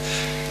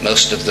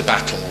 Most of the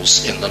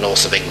battles in the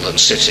north of England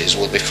cities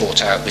will be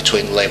fought out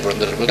between Labour and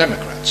the Liberal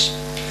Democrats.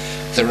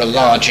 There are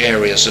large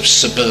areas of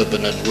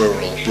suburban and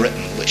rural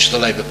Britain which the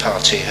Labour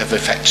Party have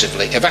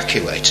effectively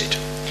evacuated.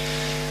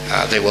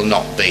 They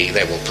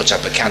will put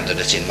up a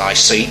candidate in my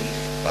seat,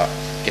 but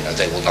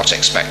they will not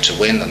expect to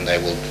win, and they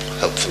will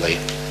hopefully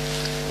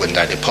win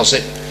their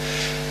deposit.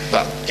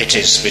 But it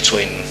is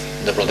between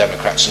Liberal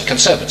Democrats and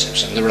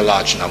Conservatives, and there are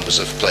large numbers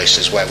of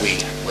places where we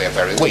are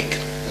very weak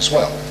as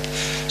well.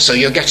 So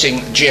you're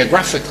getting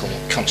geographical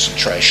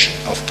concentration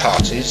of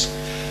parties.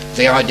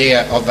 The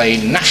idea of a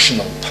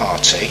national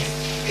party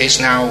is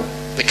now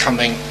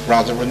becoming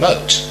rather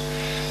remote.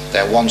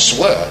 There once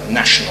were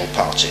national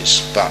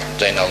parties, but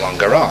they no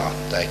longer are.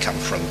 They come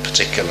from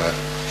particular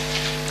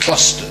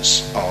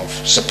clusters of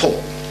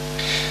support.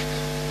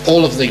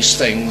 All of these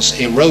things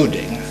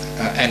eroding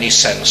any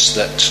sense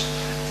that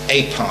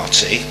a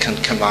party can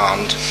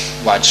command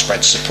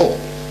widespread support.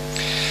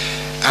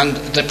 And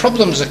the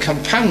problems are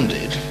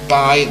compounded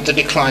by the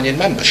decline in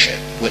membership,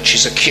 which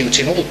is acute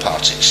in all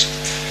parties.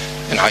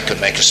 And I could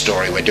make a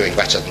story we're doing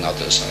better than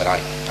others.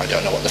 I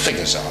don't know what the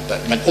figures are,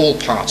 but all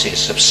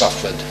parties have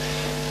suffered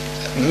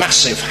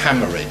massive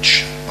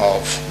hemorrhage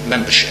of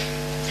membership.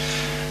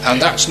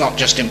 And that's not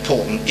just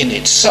important in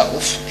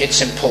itself,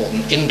 it's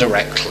important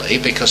indirectly,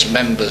 because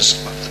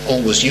members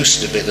always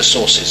used to be the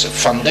sources of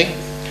funding,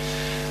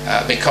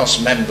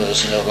 because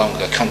members no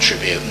longer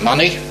contribute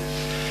money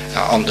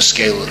on the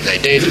scale that they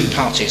did.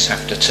 Parties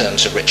have to turn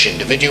to rich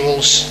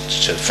individuals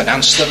to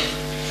finance them,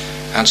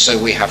 and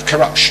so we have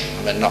corruption.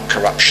 I mean, not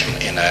corruption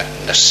in a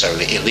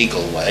necessarily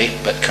illegal way,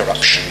 but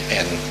corruption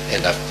in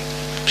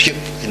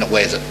a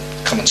way that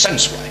common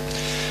sense way.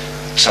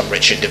 Some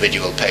rich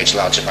individual pays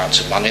large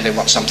amounts of money, they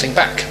want something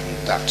back.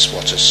 And that's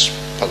what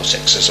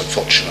politics has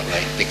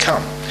unfortunately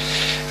become.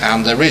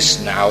 And there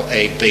is now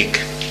a big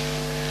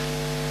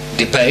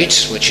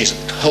debate, which is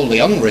wholly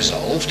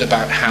unresolved,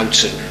 about how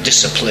to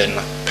discipline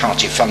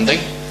party funding.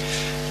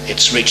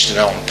 It's reached an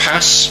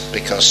impasse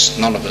because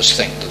none of us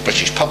think the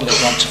British public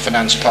want to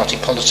finance party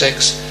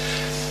politics.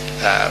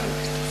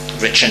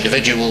 Rich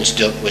individuals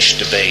don't wish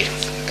to be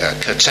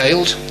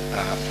curtailed.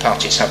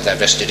 Parties have their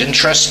vested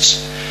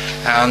interests,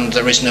 and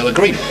there is no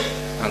agreement.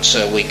 And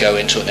so we go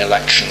into an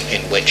election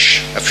in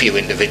which a few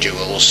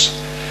individuals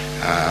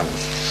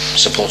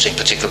supporting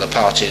particular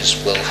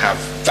parties will have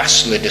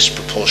vastly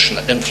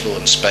disproportionate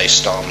influence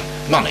based on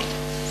money.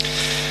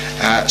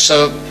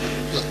 So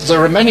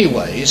there are many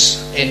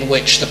ways in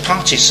which the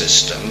party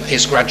system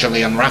is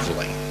gradually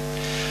unravelling,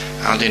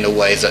 and in a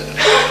way that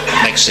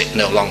makes it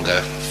no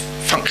longer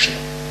functional.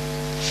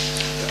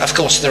 Of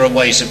course, there are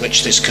ways in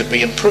which this could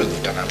be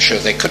improved, and I'm sure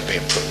they could be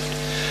improved.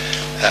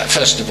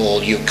 First of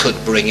all, you could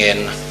bring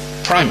in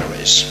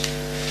primaries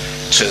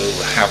to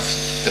have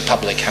the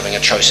public having a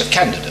choice of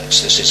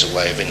candidates. This is a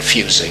way of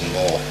infusing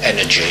more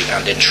energy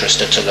and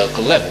interest at a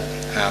local level,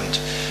 and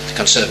the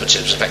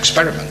Conservatives have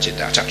experimented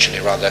that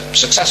actually rather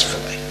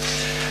successfully.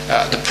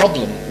 The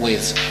problem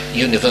with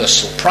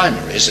universal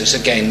primaries is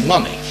again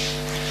money.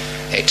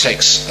 It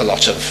takes a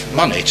lot of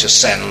money to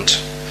send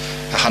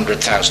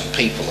 100,000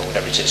 people, or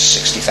whatever it is,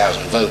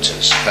 60,000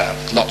 voters,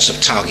 lots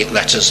of target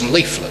letters and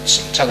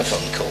leaflets and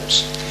telephone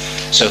calls.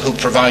 So who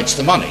provides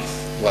the money?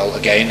 Well,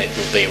 again, it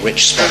will be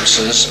rich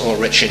sponsors or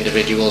rich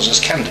individuals as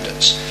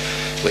candidates,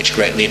 which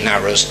greatly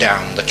narrows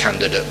down the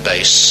candidate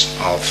base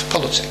of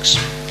politics.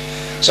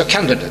 So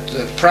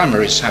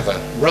primaries have a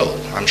role,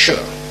 I'm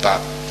sure,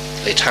 but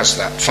it has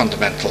that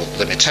fundamental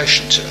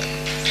limitation to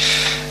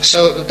it.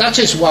 So that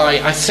is why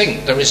I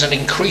think there is an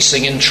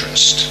increasing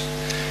interest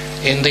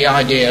in the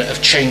idea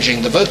of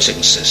changing the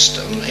voting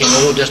system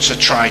in order to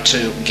try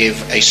to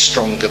give a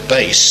stronger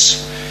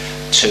base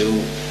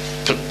to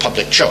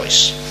public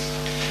choice.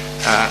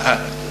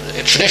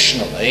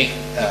 Traditionally,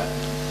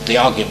 the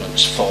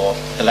arguments for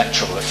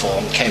electoral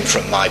reform came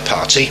from my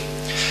party,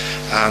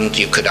 and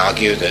you could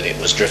argue that it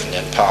was driven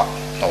in part,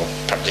 or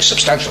probably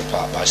substantial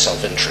part, by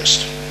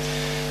self-interest,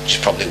 which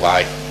is probably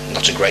why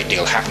not a great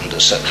deal happened,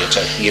 certainly at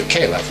a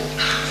UK level.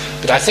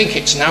 But I think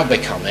it's now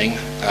becoming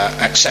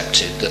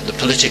accepted that the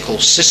political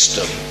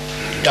system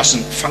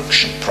doesn't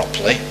function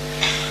properly,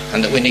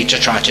 and that we need to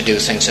try to do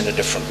things in a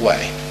different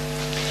way.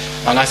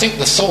 And I think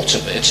the thought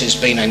of it has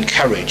been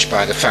encouraged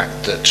by the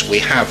fact that we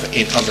have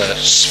in other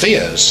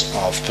spheres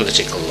of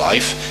political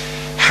life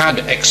had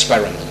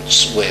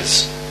experiments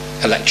with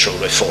electoral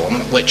reform,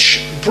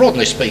 which,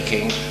 broadly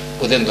speaking,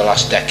 within the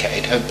last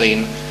decade have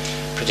been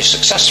pretty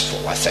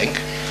successful, I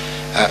think.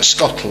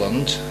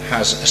 Scotland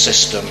has a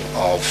system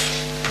of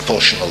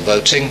proportional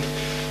voting,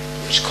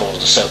 which is called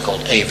the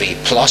so-called AV+.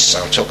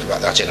 I'll talk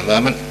about that in a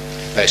moment,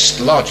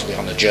 based largely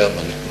on a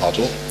German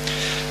model.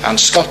 And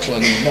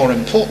Scotland, more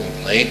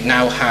importantly,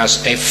 now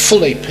has a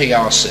fully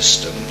PR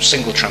system,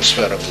 single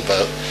transferable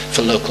vote,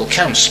 for local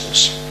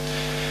councils.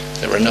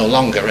 There are no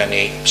longer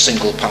any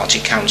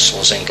single-party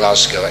councils in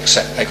Glasgow,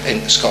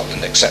 in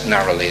Scotland, except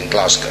narrowly in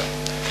Glasgow.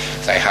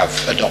 They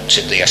have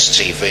adopted the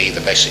STV,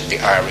 the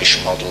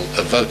Irish model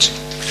of voting.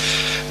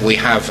 We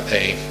have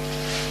a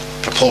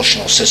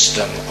proportional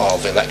system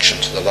of election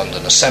to the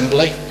London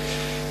Assembly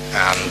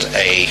and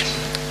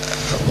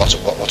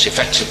what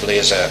effectively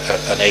is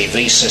an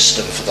AV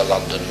system for the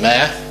London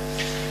Mayor.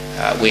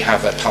 We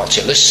have a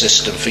party list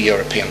system for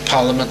European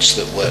parliaments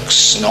that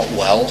works not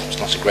well. It's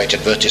not a great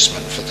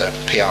advertisement for the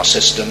PR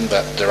system,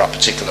 but there are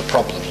particular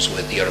problems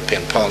with the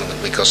European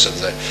Parliament because of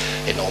the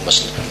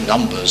enormous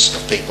numbers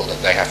of people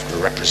that they have to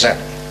represent.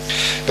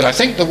 But I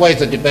think the way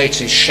the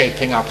debate is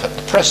shaping up at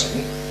the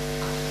present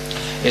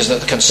is that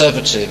the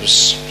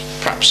Conservatives,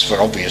 perhaps for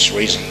obvious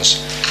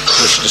reasons,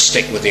 wish to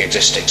stick with the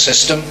existing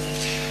system.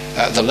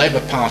 The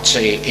Labour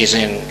Party is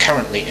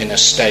currently in a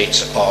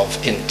state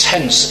of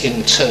intense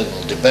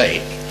internal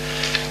debate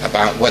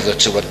about whether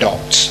to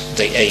adopt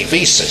the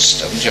AV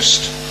system.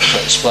 Just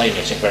to explain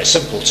it in very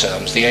simple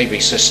terms, the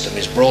AV system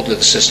is broadly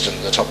the system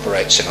that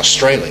operates in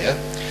Australia,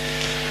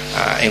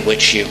 in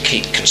which you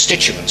keep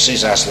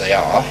constituencies as they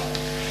are,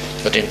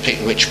 but in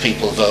which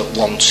people vote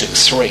 1, 2,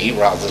 3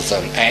 rather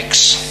than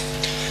X,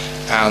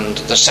 and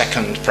the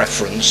second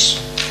preference,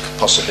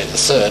 possibly the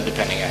third,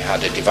 depending on how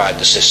they divide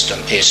the system,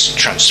 is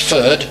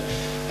transferred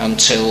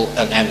until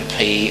an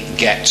MP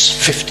gets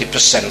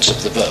 50%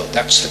 of the vote.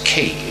 That's the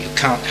key. You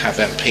can't have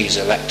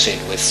MPs elected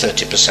with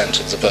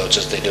 30% of the vote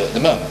as they do at the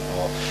moment,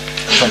 or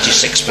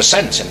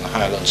 26% in the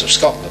Highlands of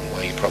Scotland,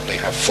 where you probably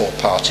have 4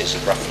 parties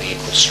of roughly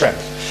equal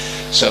strength.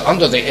 So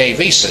under the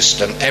AV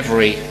system,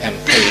 every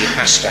MP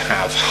has to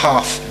have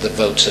half the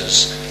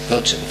voters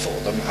voting for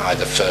them,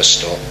 either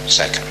first or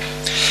second.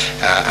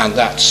 And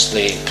that's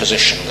the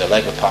position the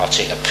Labour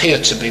Party appear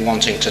to be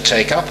wanting to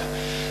take up.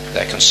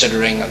 They're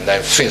considering, and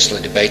they're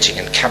fiercely debating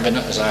in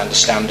Cabinet, as I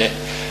understand it,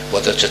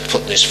 whether to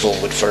put this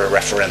forward for a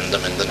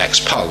referendum in the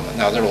next Parliament.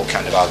 Now, there are all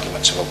kind of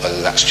arguments about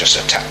whether that's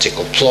just a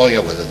tactical ploy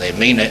or whether they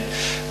mean it,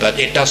 but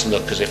it does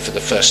look as if for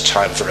the first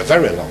time for a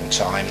very long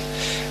time,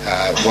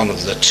 one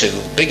of the 2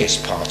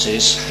 biggest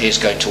parties is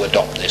going to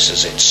adopt this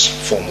as its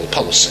formal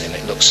policy, and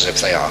it looks as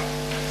if they are.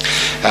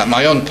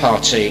 My own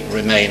party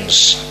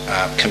remains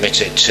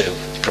committed to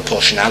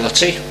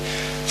proportionality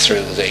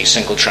through the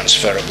single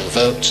transferable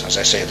vote, as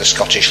I say, the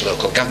Scottish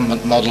local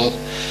government model,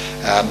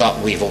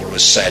 but we've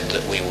always said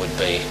that we would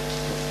be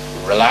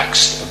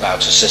relaxed about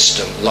a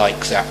system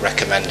like that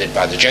recommended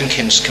by the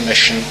Jenkins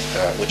Commission,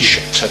 which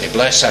Tony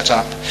Blair set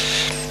up,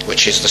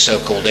 which is the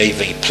so-called AV+,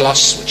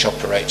 which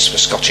operates for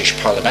Scottish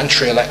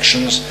parliamentary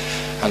elections,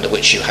 under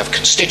which you have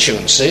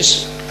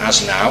constituencies,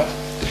 as now,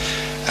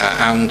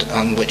 and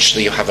on which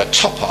you have a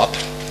top-up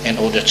in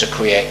order to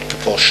create a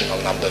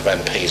proportional number of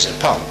MPs in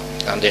Parliament.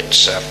 And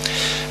it's,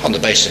 on the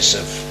basis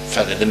of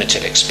fairly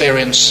limited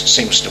experience,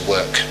 seems to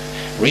work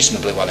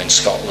reasonably well in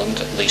Scotland,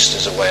 at least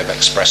as a way of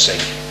expressing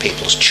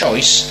people's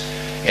choice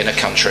in a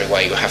country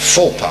where you have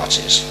 4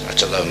 parties,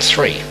 let alone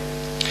 3.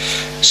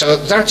 So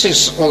that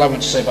is all I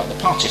want to say about the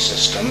party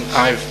system.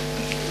 I'm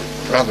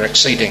rather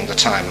exceeding the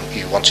time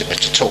you wanted me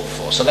to talk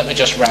for, so let me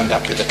just round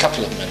up with a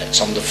couple of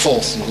minutes on the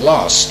fourth and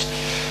last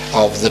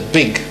of the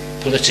big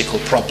political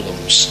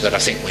problems that I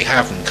think we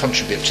have and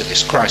contribute to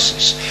this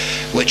crisis,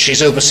 which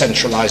is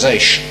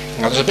over-centralisation.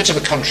 Now, there's a bit of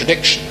a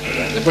contradiction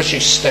here. The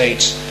British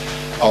state,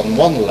 on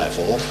one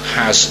level,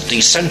 has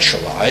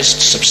decentralised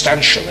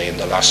substantially in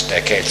the last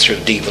decade through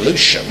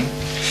devolution,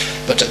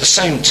 but at the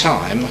same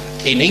time,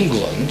 in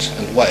England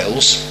and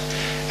Wales,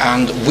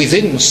 and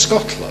within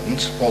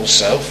Scotland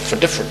also, for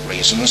different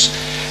reasons,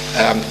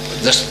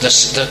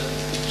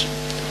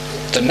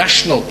 the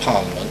national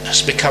parliament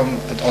has become,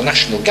 or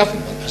national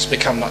government has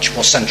become much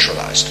more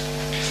centralised,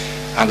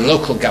 and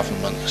local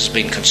government has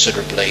been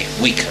considerably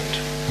weakened.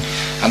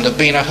 And there have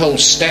been a whole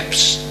set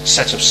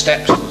of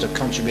steps that have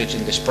contributed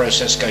in this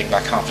process going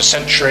back half a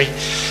century.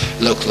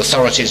 Local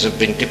authorities have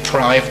been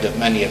deprived of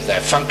many of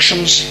their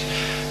functions,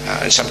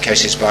 in some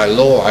cases by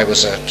law. I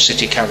was a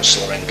city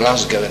councillor in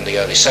Glasgow in the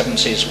early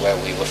 70s, where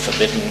we were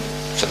forbidden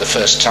for the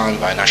first time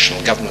by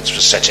national governments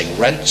for setting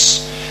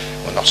rents.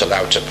 We're not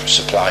allowed to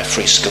supply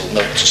free school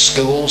milk to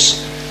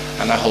schools,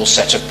 and a whole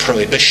set of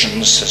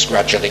prohibitions has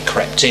gradually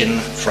crept in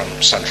from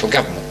central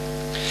government.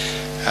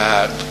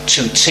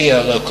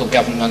 Two-tier local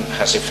government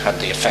has had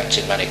the effect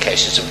in many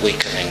cases of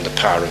weakening the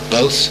power of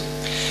both.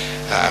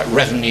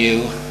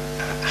 Revenue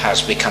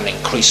has become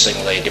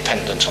increasingly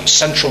dependent on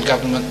central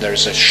government. There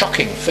is a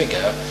shocking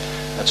figure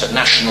at a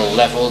national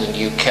level in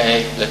the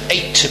UK that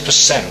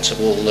 80% of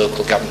all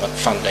local government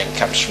funding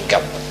comes from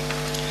government.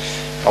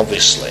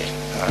 Obviously,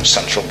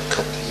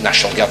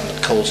 national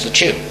government calls the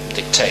tune,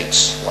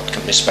 dictates what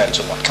can be spent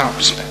and what can't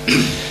be spent.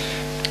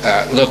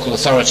 Local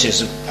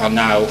authorities are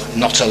now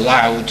not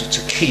allowed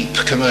to keep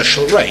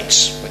commercial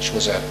rates, which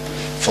was a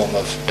form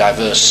of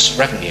diverse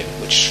revenue,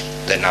 which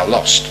they now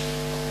lost.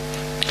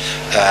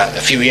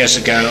 A few years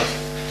ago,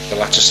 the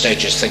latter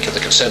stages, think of the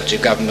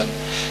Conservative government,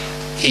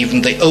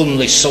 even the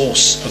only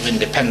source of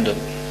independent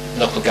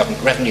local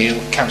government revenue,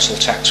 council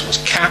tax, was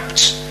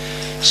capped,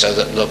 so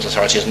that local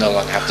authorities no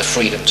longer have the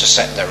freedom to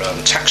set their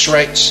own tax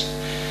rates.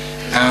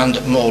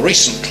 And more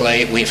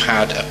recently, we've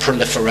had a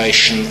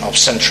proliferation of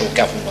central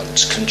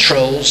government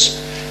controls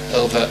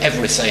over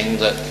everything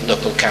that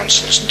local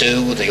councils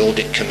do. The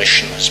Audit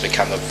Commission has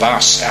become a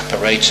vast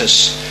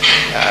apparatus,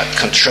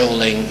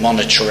 controlling,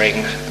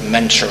 monitoring,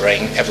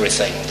 mentoring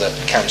everything that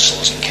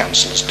councils and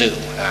councillors do.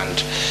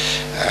 And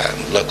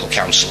local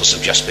councils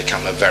have just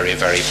become a very,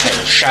 very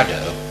pale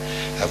shadow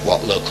of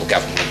what local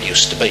government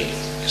used to be.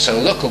 So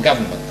local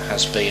government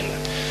has been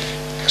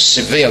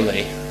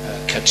severely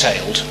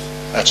curtailed.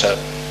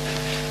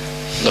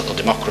 Local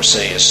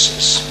democracy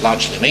is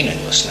largely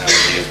meaningless now in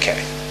the UK.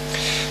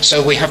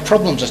 So we have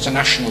problems at a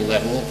national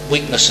level,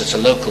 weakness at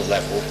a local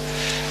level.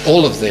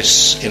 All of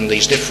this, in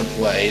these different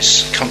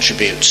ways,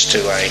 contributes to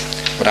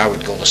what I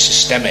would call a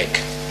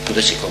systemic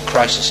political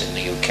crisis in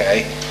the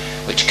UK,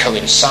 which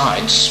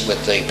coincides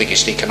with the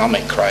biggest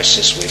economic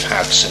crisis we've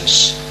had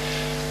since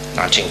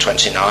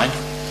 1929.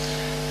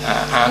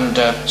 And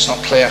it's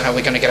not clear how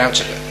we're going to get out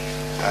of it.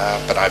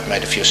 But I've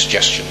made a few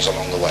suggestions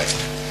along the way.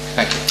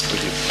 Thank you.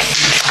 Thank you.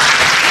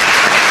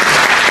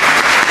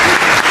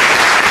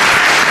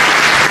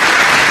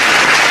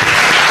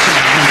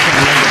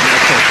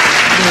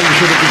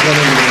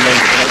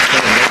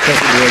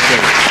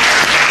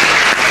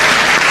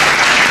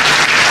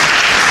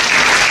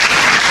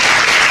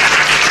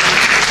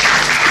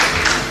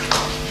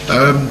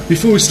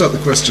 Before we start the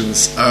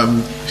questions,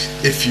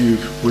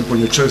 when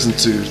you're chosen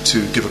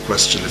to give a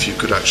question, if you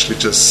could actually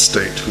just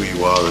state who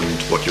you are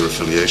and what your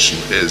affiliation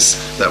is,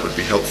 that would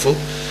be helpful.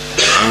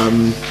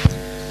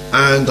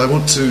 And I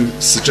want to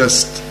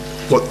suggest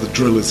what the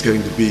drill is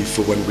going to be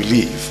for when we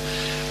leave.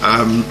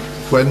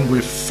 When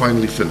we're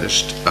finally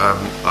finished,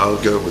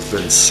 I'll go with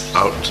Vince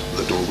out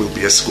the door. We'll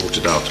be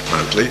escorted out,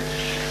 apparently.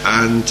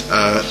 And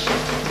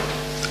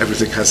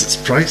everything has its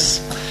price.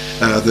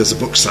 There's a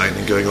book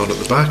signing going on at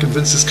the back, and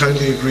Vince has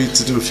kindly agreed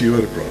to do a few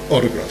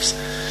autographs.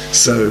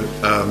 So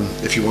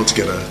if you want to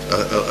get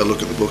a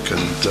look at the book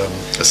and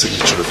a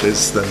signature of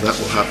his, then that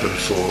will happen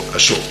for a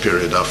short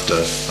period after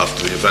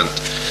the event.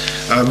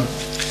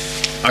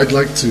 I'd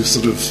like to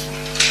sort of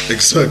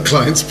exert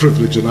client's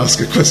privilege and ask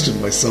a question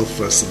myself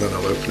first, and then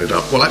I'll open it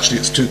up. Well, actually,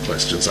 it's two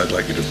questions I'd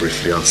like you to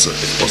briefly answer,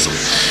 if possible.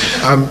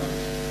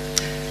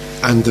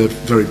 And they're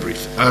very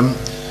brief.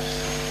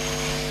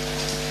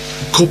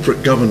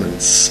 Corporate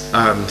governance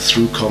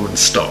through common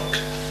stock,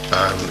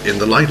 in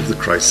the light of the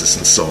crisis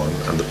and so on,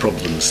 and the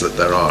problems that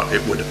there are,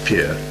 it would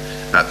appear,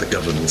 at the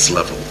governance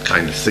level,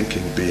 kind of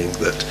thinking being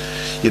that,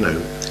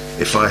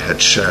 if I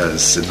had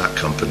shares in that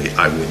company,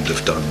 I wouldn't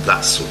have done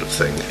that sort of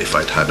thing if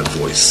I'd had a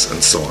voice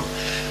and so on.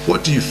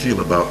 What do you feel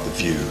about the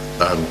view?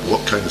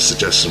 What kind of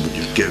suggestion would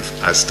you give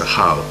as to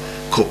how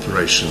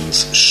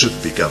corporations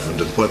should be governed,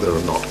 and whether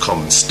or not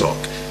common stock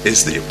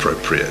is the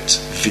appropriate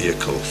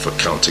vehicle for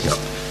counting up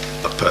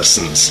a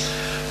person's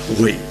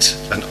weight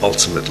and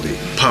ultimately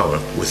power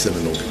within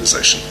an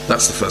organisation?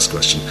 That's the first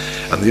question.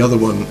 And the other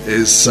one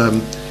is,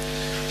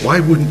 why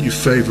wouldn't you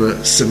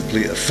favour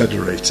simply a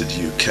federated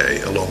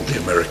UK along the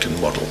American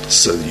model,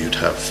 so that you'd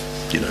have,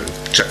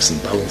 checks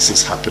and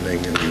balances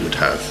happening, and you would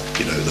have,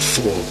 the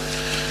four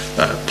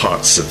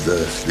parts of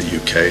the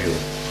UK,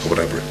 or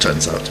whatever it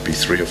turns out to be,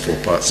 3 or 4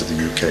 parts of the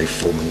UK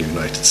forming the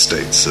United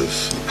States of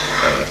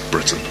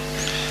Britain?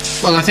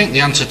 Well, I think the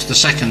answer to the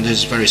second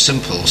is very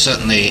simple.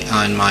 Certainly,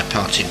 I and my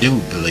party do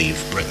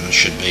believe Britain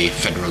should be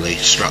federally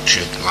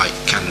structured like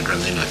Canada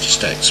and the United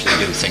States. We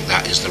do think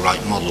that is the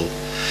right model,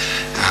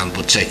 and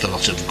would take a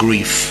lot of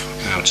grief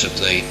out of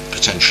the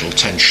potential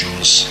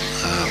tensions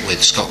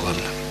with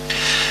Scotland.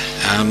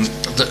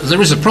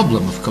 There is a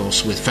problem, of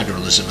course, with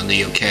federalism in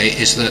the UK,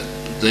 is that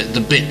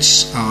the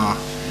bits are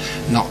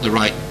not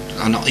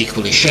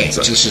equally shaped.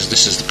 Exactly.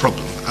 This is the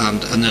problem,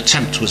 and an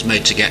attempt was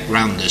made to get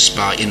round this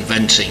by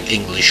inventing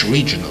English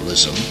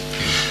regionalism.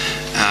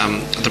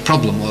 The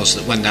problem was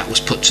that when that was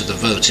put to the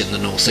vote in the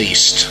North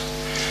East,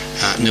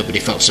 nobody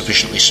felt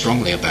sufficiently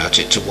strongly about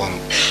it to want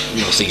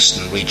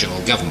northeastern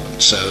regional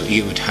government. So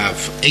you would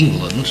have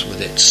England with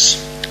its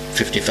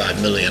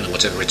 55 million or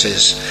whatever it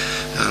is,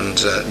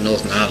 and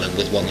Northern Ireland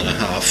with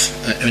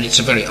 1.5. I mean, it's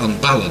a very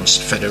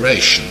unbalanced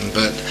federation,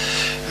 but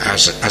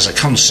as a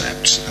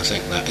concept, I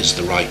think that is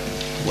the right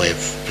way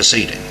of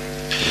proceeding.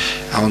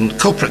 On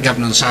corporate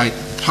governance,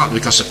 partly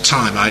because of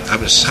time, I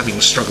was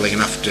struggling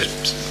enough to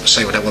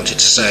say what I wanted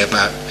to say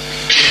about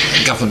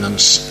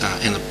governance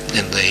in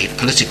the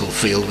political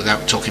field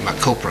without talking about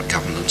corporate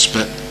governance,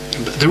 but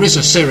there is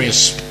a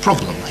serious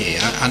problem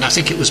here, and I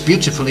think it was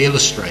beautifully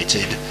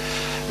illustrated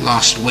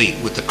last week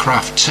with the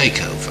Kraft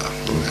takeover.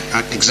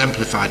 It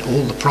exemplified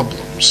all the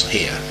problems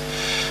here.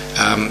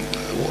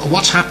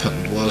 What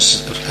happened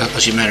was,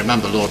 as you may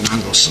remember, Lord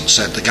Mandelson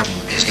said the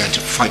government is going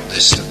to fight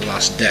this to the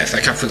last death.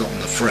 I've forgotten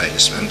the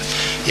phrase. And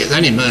it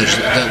then emerged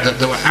that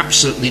there were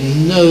absolutely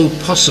no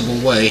possible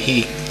way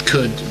he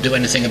could do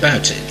anything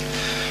about it,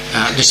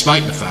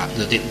 despite the fact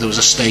that there was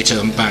a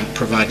state-owned bank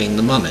providing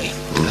the money.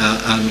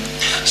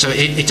 So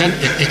it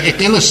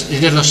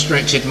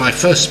illustrated my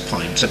first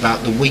point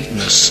about the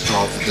weakness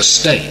of the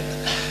state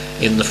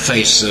in the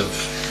face of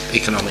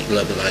economic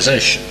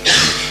globalization.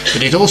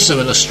 But it also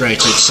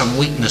illustrated some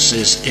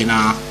weaknesses in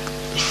our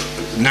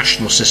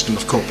national system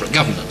of corporate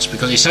governance,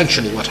 because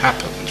essentially what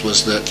happened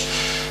was that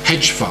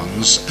hedge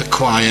funds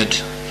acquired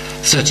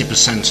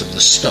 30% of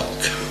the stock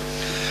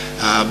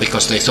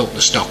because they thought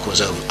the stock was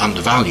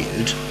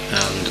undervalued,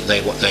 and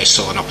they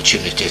saw an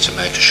opportunity to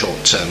make a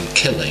short-term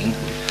killing,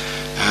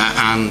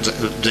 and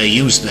they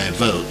used their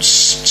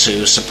votes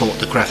to support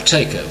the Kraft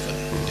takeover,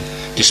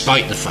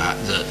 despite the fact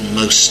that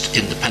most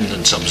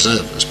independent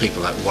observers,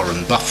 people like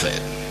Warren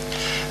Buffett,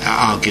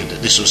 argued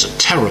that this was a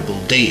terrible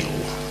deal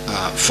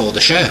for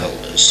the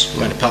shareholders,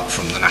 right, apart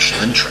from the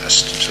national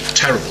interest. It was a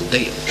terrible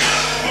deal,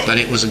 but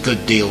it was a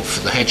good deal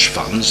for the hedge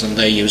funds, and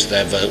they used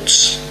their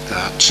votes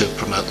to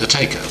promote the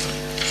takeover.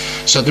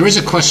 So there is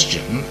a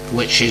question,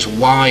 which is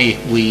why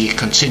we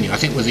continue. I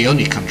think we're the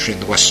only country in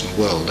the Western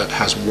world that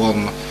has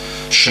one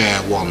share,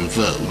 one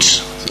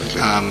vote.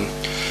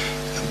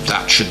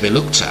 That should be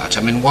looked at.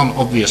 I mean, one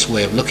obvious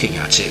way of looking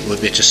at it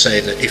would be to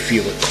say that if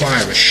you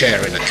acquire a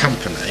share in a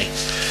company,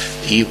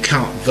 you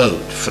can't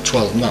vote for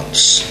 12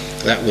 months.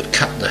 That would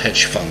cut the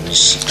hedge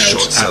funds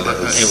out.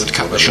 It would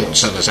cut the short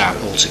sellers out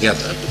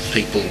altogether.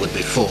 People would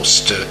be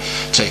forced to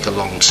take a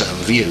long-term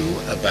view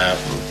about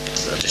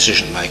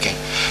decision making.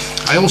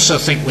 I also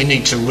think we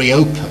need to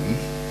reopen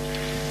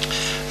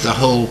the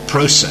whole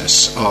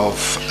process of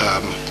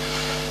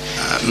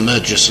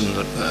mergers and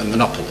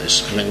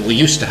monopolies. I mean, we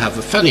used to have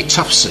a fairly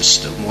tough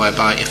system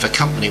whereby if a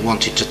company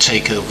wanted to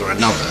take over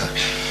another,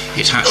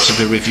 it had to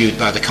be reviewed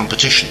by the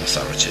competition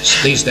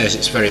authorities. These days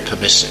it's very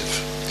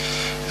permissive,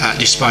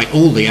 despite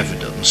all the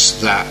evidence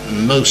that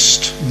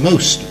most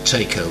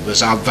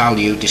takeovers are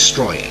value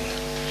destroying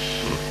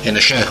in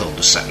a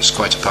shareholder sense,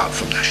 quite apart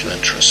from national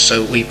interest.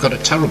 So we've got a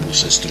terrible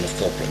system of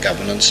corporate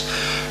governance.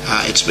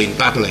 It's been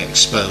badly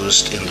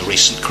exposed in the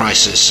recent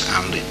crisis,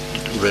 and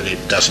it really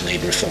does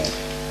need reform.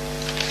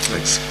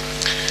 Thanks.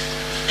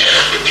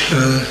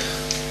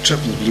 Chap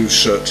in the blue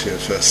shirt here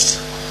first.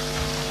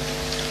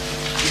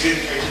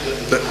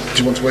 Do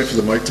you want to wait for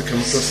the mic to come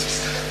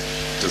across?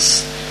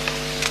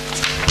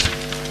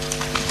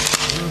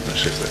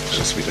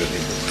 Actually, we don't need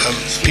them.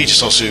 Peter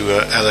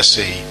Sosu,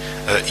 LSE.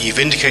 You've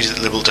indicated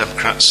that Liberal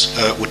Democrats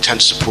would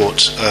tend to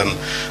support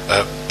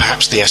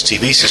perhaps the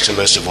STV system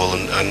most of all,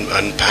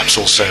 and perhaps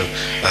also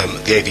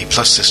the AV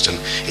Plus system.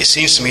 It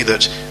seems to me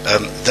that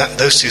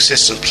those two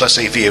systems plus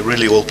AV are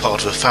really all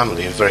part of a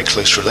family of very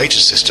close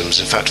related systems.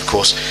 In fact, of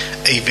course,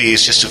 AV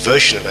is just a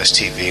version of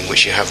STV in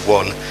which you have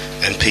one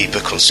MP per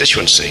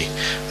constituency.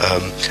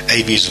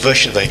 AV is a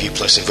version of AV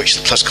Plus in which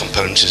the plus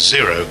component is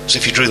 0. So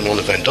if you drew them on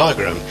a Venn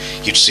diagram,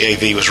 you'd see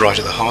AV was right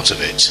at the heart of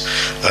it.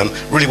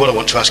 Really what I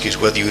want to ask you is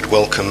whether you would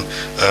welcome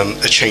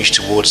a change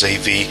towards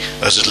AV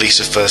as at least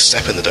a first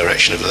step in the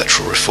direction of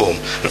electoral reform.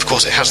 And of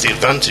course it has the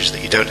advantage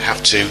that you don't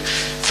have to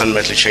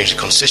fundamentally change the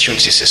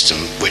constituency system,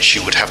 which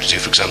you would have to do,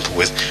 for example,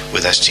 with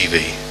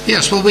STV.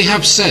 Yes, well, we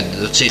have said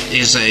that it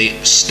is a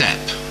step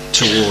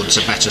towards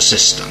a better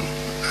system,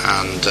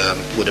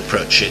 and would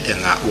approach it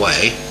in that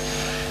way.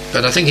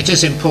 But I think it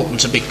is important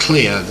to be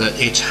clear that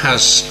it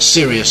has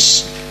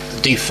serious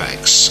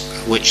defects,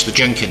 which the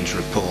Jenkins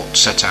report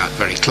set out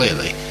very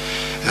clearly.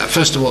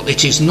 First of all,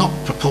 it is not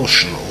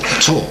proportional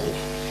at all,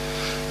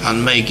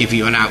 and may give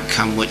you an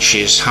outcome which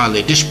is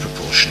highly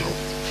disproportional.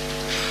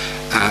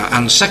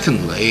 And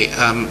secondly,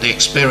 the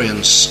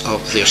experience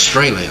of the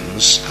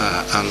Australians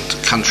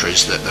and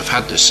countries that have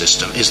had this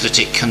system is that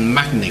it can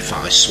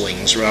magnify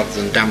swings rather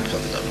than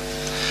dampen them.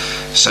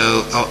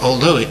 So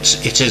although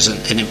it is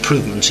an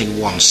improvement in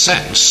one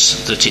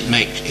sense, that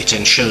it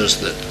ensures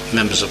that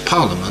members of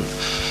Parliament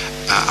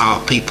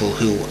are people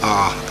who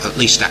are at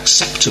least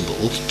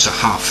acceptable to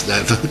half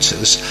their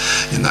voters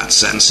in that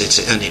sense,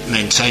 and it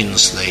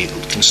maintains the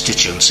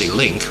constituency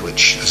link,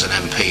 which as an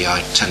MP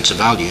I tend to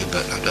value,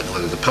 but I don't know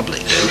whether the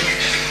public do.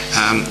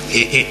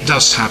 It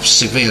does have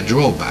severe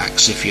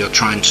drawbacks if you're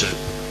trying to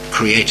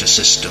create a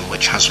system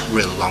which has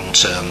real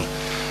long-term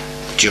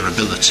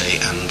durability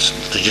and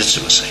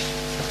legitimacy.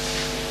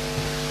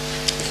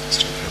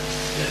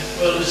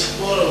 Well, it's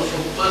more of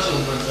a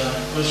puzzlement than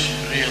a question,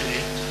 really.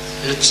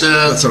 That's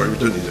all right, we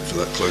don't need it for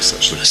that close,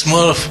 actually. It's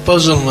more of a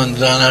puzzlement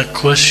than a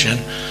question.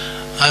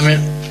 I mean,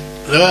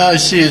 the way I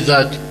see it,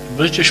 that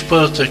British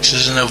politics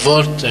is in a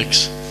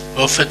vortex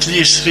of at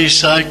least 3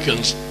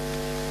 cycles.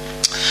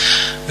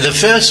 The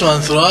first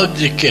one throughout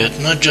the decade,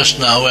 not just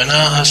now, when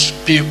I ask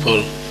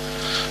people,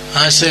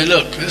 I say,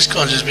 look, this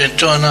country has been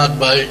torn out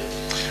by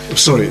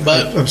Sorry,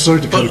 I'm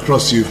sorry to cut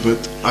across you,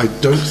 but I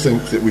don't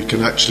think that we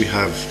can actually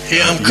have.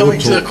 Yeah, I'm coming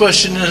to the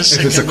question in a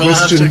second. If it's a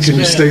question, can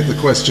you state the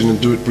question and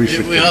do it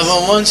briefly? We have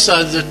on one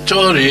side the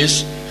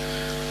Tories,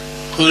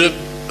 who,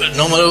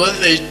 no matter what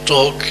they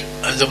talk,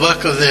 at the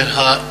back of their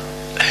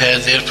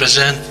head they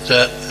represent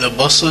the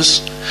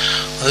bosses.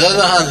 On the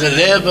other hand, the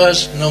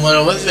Labours, no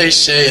matter what they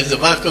say, at the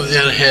back of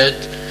their head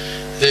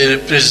they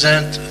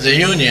represent the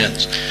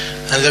unions.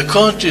 And the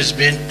country is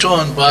being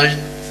torn by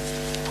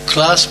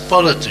class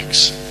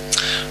politics.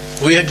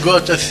 We have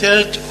got a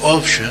third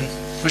option,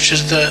 which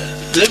is the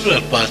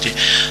Liberal Party.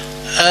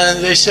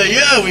 And they say,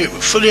 yeah, we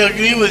fully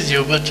agree with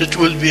you, but it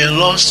will be a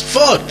lost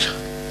vote.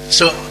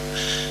 So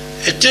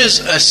it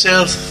is a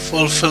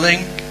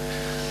self-fulfilling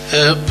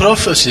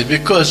prophecy,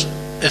 because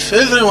if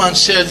everyone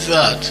said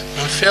that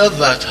and felt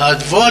that,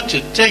 had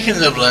voted, taken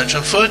the plunge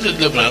and voted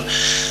Liberal,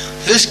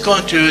 this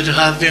country would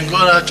have been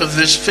gone out of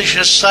this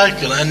vicious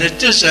cycle. And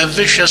it is a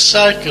vicious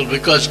cycle,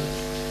 because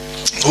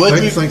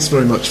thanks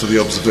very much for the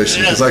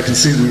observation, because I can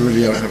see we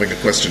really are having a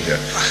question here.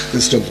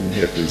 This gentleman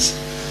here, please.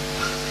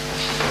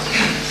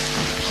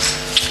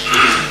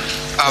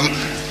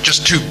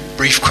 Just two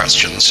brief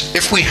questions.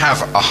 If we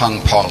have a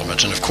hung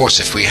parliament, and of course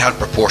if we had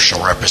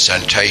proportional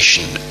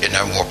representation in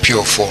a more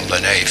pure form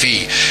than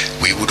AV,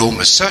 we would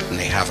almost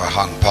certainly have a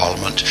hung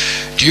parliament.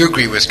 Do you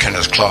agree with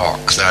Kenneth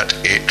Clarke that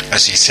it,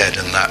 as he said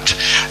in that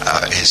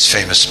his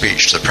famous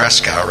speech to the press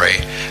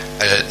gallery,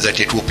 that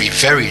it will be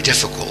very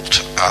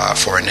difficult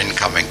for an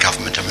incoming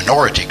government, a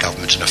minority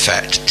government in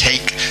effect, to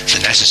take the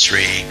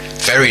necessary,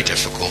 very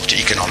difficult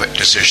economic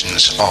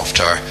decisions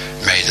after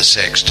May the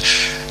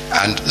 6th?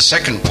 And the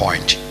second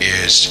point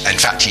is, in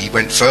fact, he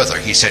went further.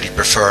 He said he'd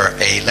prefer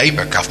a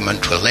Labour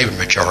government with a Labour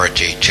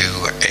majority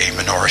to a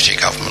minority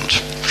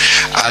government.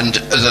 And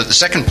the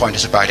second point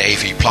is about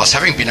AV+.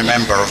 Having been a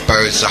member of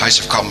both the House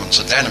of Commons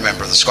and then a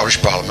member of the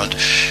Scottish Parliament,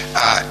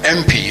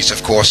 MPs,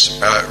 of course,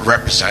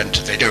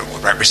 they don't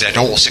represent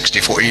all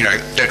 64,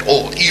 don't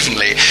all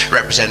evenly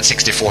represent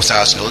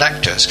 64,000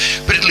 electors,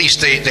 but at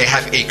least they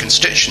have a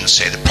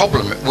constituency. The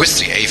problem with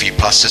the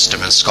AV+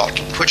 system in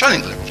Scotland, which I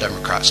think the Liberal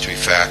Democrats, to be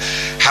fair,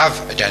 have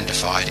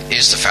identified,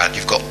 is the fact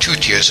you've got two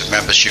tiers of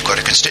members. You've got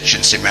a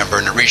constituency member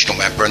and a regional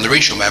member, and the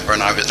regional member,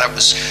 and that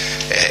was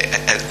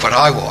what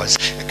I was,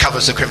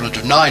 covers the equivalent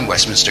of 9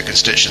 Westminster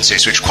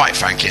constituencies, which quite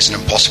frankly is an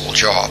impossible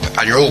job,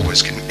 and you're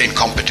always in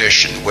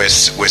competition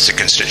with the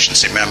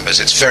constituency members.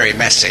 It's very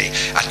messy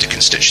at the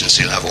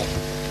constituency level.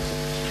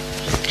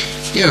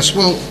 Yes,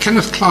 well,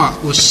 Kenneth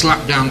Clarke was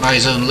slapped down by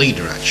his own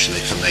leader, actually,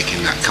 for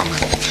making that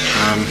comment.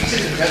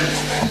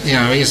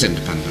 He is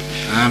independent.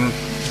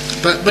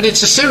 But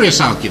it's a serious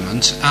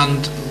argument,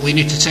 and we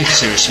need to take it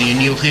seriously,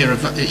 and you'll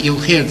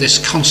hear this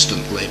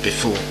constantly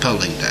before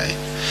polling day.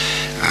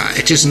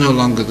 It is no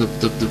longer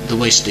the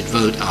wasted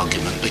vote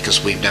argument,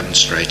 because we've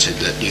demonstrated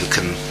that you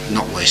can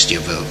not waste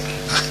your vote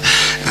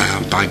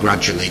by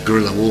gradually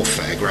guerrilla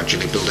warfare,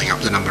 gradually building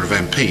up the number of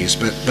MPs.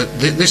 But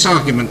this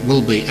argument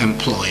will be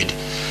employed.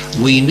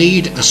 We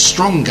need a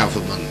strong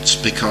government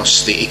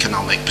because the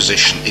economic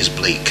position is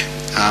bleak.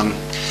 And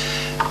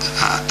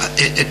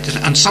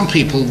some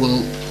people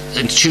will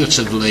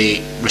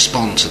intuitively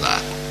respond to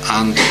that.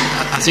 And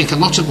I think a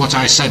lot of what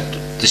I said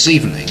this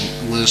evening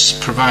was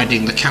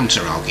providing the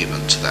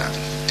counter-argument to that.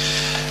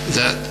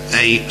 That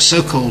a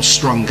so-called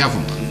strong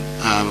government,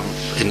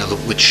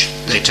 which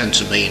they tend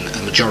to mean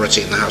a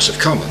majority in the House of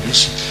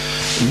Commons,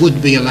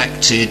 would be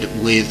elected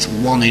with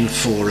 1 in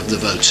 4 of the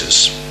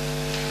voters,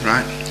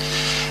 right?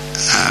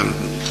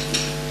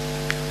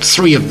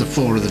 3 of the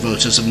 4 of the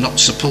voters have not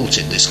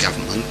supported this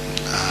government,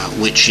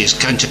 which is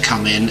going to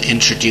come in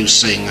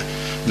introducing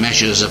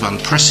measures of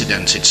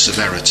unprecedented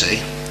severity,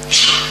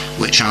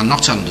 which are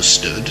not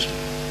understood,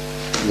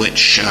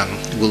 which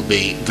will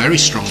be very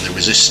strongly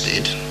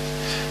resisted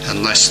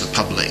unless the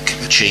public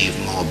achieve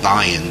more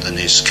buy-in than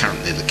is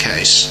currently the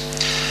case.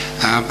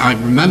 I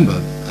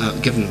remember,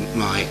 given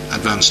my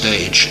advanced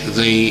age,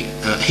 the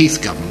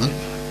Heath government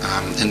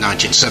in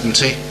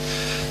 1970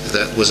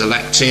 that was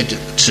elected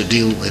to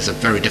deal with a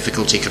very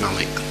difficult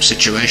economic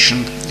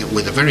situation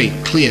with a very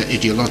clear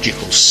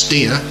ideological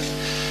steer,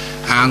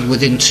 and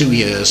within 2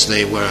 years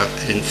they were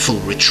in full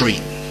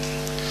retreat.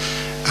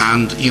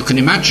 And you can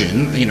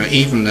imagine,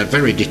 even a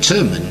very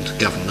determined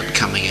government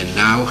coming in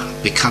now,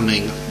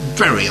 becoming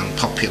very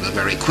unpopular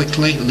very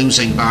quickly,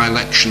 losing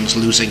by-elections,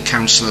 losing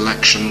council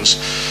elections,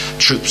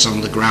 troops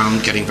on the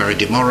ground getting very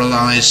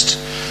demoralised,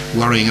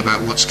 worrying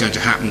about what's going to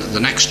happen at the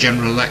next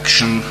general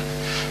election,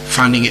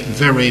 finding it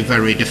very,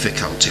 very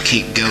difficult to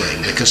keep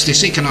going, because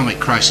this economic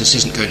crisis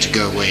isn't going to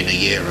go away in a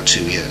year or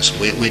 2 years.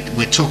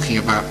 We're talking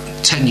about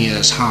 10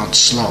 years hard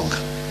slog.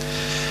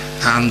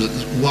 And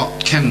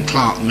what Ken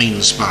Clarke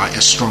means by a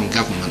strong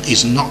government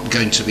is not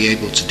going to be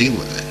able to deal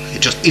with it.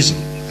 It just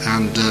isn't.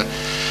 And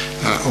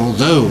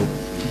although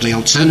the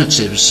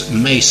alternatives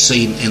may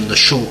seem in the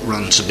short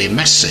run to be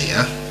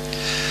messier,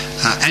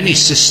 any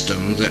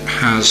system that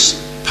has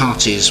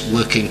parties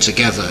working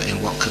together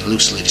in what can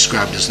loosely be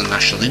described as the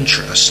national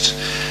interest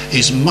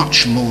is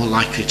much more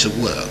likely to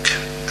work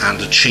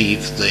and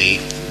achieve the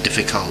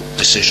difficult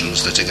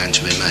decisions that are going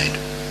to be made.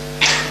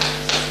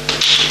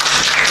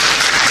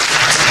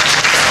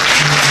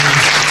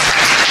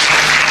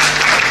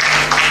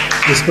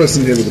 This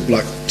person here with the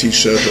black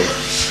T-shirt,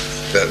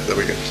 there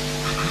we go.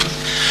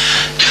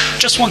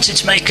 Just wanted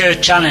to make a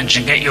challenge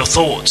and get your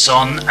thoughts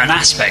on an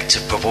aspect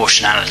of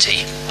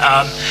proportionality.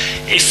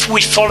 If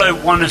we follow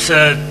one of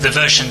the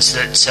versions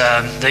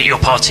that your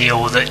party,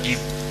 or that you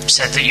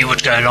said that you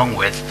would go along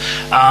with,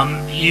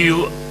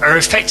 you are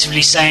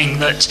effectively saying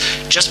that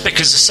just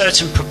because a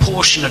certain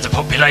proportion of the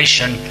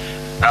population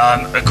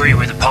agree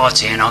with the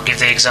party, and I'll give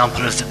the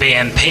example of the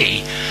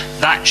BNP,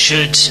 that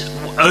should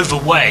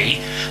overweigh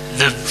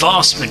the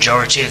vast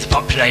majority of the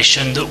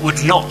population that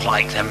would not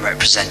like them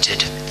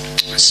represented.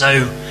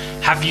 So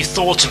have you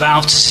thought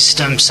about a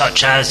system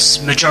such as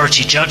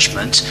majority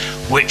judgment,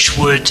 which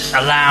would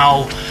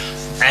allow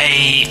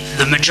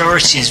the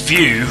majority's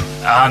view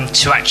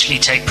to actually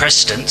take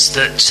precedence,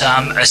 that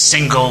a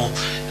single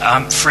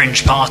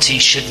fringe party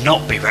should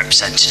not be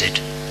represented?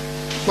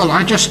 Well,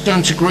 I just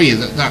don't agree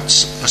that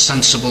that's a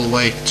sensible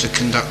way to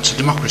conduct a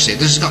democracy.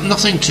 This has got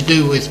nothing to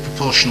do with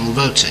proportional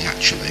voting,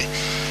 actually.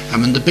 I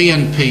mean, the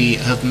BNP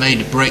have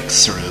made a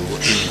breakthrough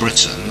in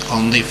Britain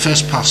on the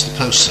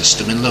first-past-the-post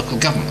system in local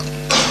government.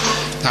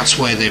 That's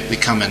where they've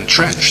become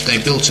entrenched. They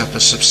built up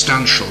a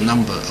substantial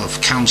number of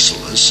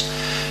councillors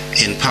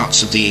in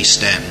parts of the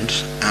East End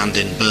and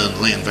in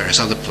Burnley and various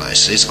other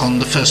places on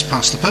the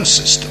first-past-the-post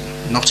system,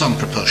 not on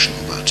proportional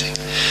voting.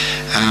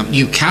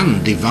 You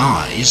can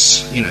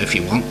devise, if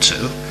you want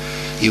to,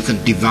 you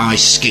can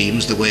devise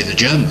schemes the way the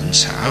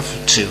Germans have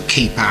to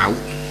keep out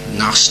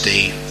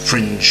nasty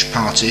fringe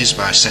parties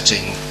by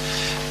setting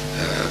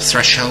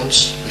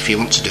thresholds, if you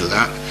want to do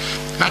that.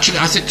 Actually,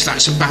 I think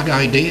that's a bad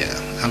idea.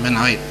 I mean,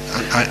 I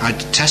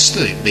detest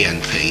the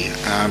BNP,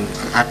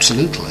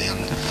 absolutely,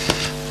 and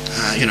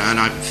and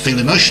I feel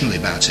emotionally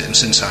about it. And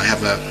since I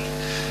have a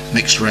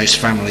mixed-race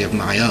family of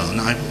my own,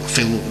 I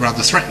feel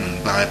rather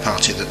threatened by a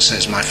party that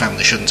says my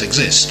family shouldn't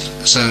exist.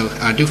 So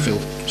I do feel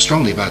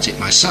strongly about it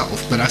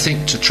myself. But I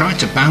think to try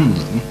to ban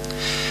them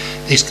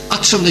is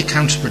utterly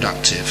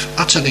counterproductive,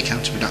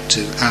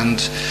 and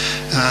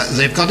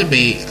they've got to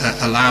be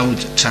allowed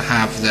to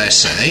have their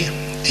say.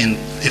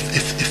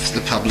 If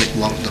the public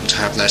want them to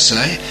have their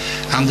say,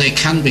 and they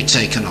can be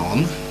taken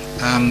on.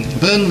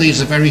 Burnley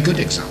is a very good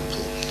example,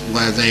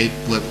 where they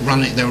were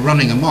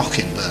running amok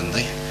in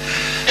Burnley,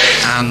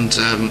 and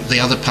the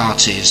other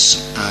parties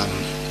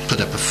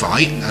put up a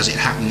fight. As it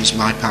happens,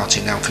 my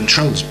party now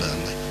controls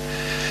Burnley,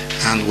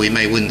 and we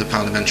may win the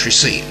parliamentary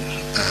seat,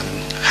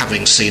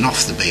 having seen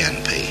off the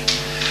BNP.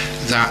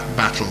 That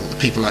battle,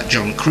 people like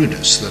John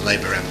Cruddas, the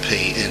Labour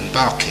MP in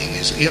Barking,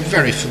 is a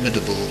very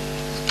formidable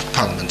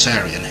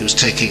parliamentarian who's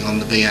taking on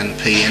the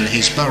BNP in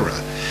his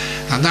borough,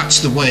 and that's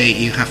the way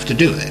you have to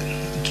do it.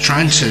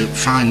 Trying to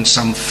find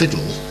some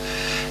fiddle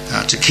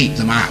to keep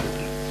them out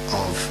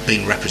of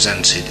being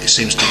represented, it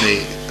seems to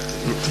be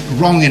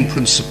wrong in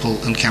principle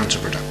and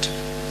counterproductive.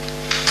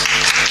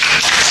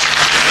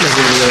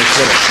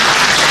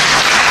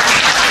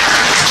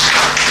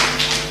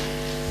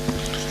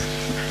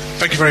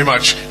 Thank you very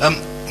much.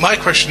 My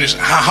question is,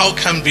 how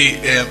can the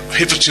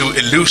hitherto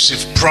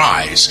elusive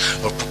prize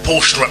of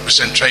proportional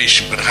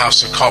representation for the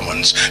House of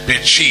Commons be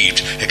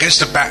achieved against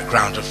the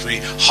background of the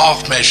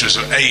half measures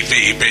of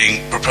AV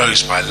being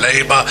proposed by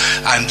Labour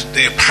and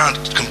the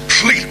apparent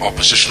complete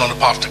opposition on the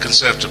part of the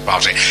Conservative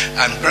Party?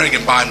 And bearing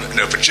in mind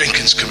that the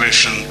Jenkins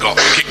Commission got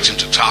kicked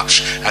into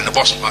touch and there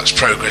wasn't much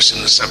progress in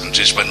the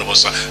 70s when there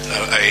was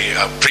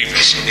a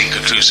previous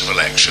inconclusive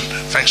election.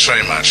 Thanks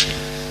very much.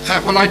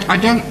 Well, I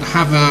don't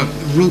have a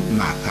route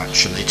map,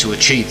 actually, to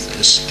achieve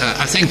this.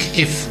 I think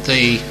if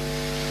the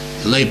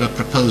Labour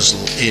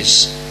proposal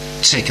is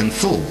taken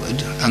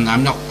forward, and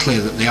I'm not clear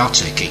that they are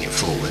taking it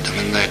forward, I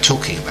mean, they're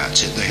talking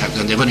about it,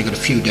 they've only got a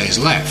few days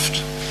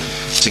left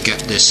to get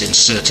this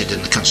inserted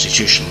in the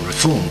Constitutional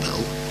Reform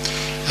Bill.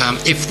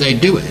 If they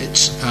do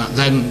it,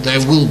 then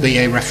there will be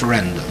a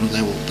referendum,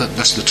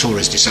 unless the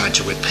Tories decide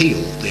to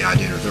repeal the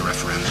idea of a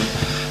referendum.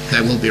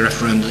 There will be a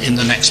referendum in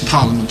the next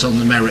Parliament on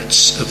the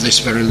merits of this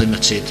very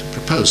limited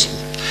proposal.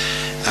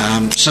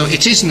 So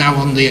it is now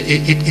on the.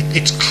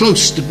 It's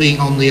close to being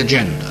on the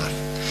agenda.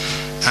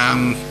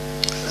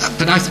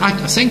 But I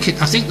think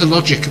the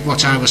logic of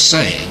what I was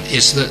saying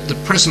is that the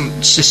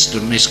present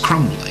system is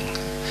crumbling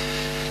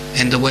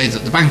in the way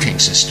that the banking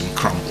system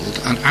crumbled,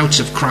 and out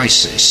of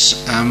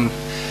crisis,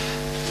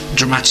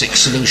 dramatic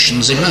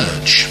solutions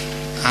emerge.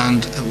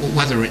 And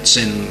whether it's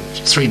in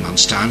 3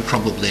 months' time,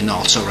 probably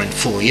not, or in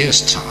 4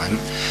 years' time,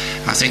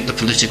 I think the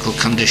political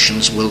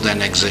conditions will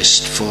then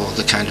exist for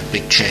the kind of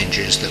big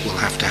changes that will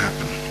have to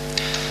happen.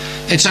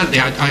 Incidentally,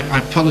 I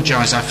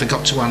apologise, I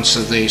forgot to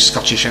answer the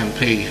Scottish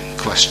MP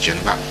question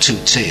about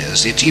 2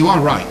 tiers. You are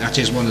right, that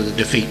is one of the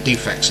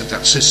defects of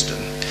that system.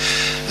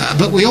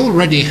 But we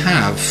already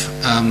have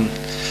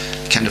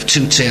kind of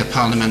 2-tier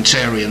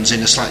parliamentarians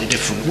in a slightly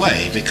different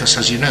way, because,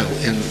 as you know,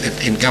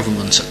 in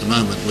government at the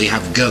moment we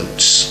have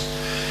goats,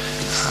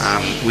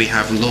 we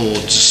have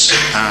lords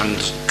and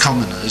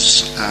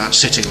commoners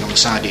sitting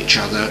alongside each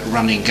other,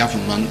 running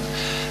government,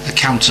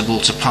 accountable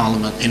to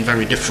Parliament in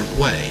very different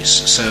ways.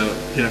 So,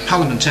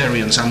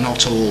 parliamentarians are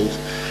not all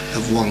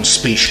of one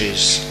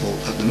species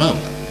at the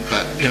moment.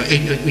 But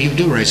you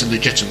do raise a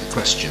legitimate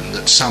question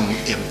that some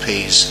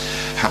MPs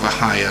have a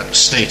higher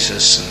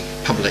status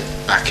and public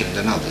backing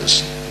than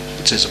others.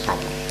 It is a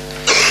problem.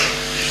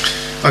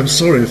 I'm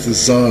sorry if the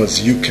Tsar's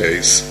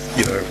UK's,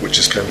 which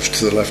is kind of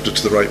to the left or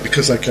to the right,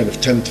 because I kind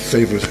of tend to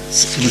favour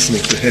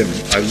listening to him,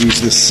 I lose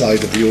this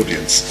side of the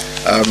audience.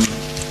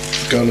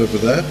 Girl over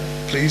there,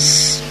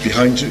 please,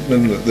 behind you.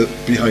 No,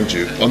 behind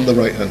you, on the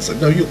right-hand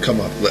side. No, you'll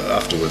come up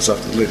afterwards,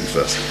 after the lady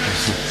first.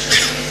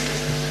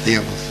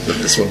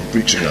 This one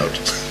reaching out.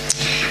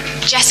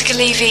 Jessica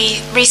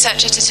Levy,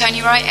 researcher to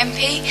Tony Wright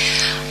MP.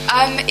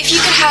 If you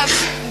could have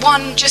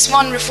just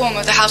one reform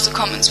of the House of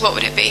Commons, what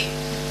would it be?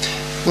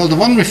 Well, the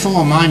one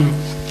reform I'm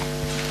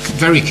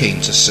very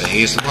keen to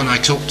see is the one I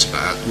talked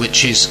about,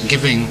 which is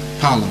giving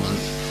Parliament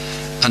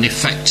an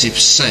effective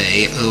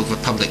say over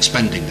public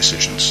spending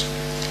decisions,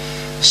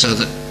 so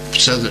that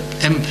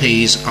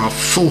MPs are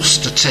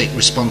forced to take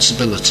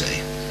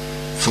responsibility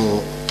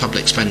for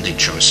public spending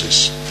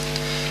choices.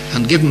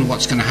 And given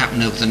what's going to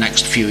happen over the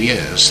next few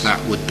years, that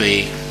would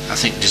be, I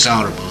think,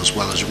 desirable as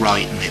well as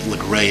right, and it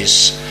would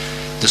raise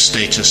the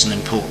status and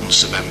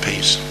importance of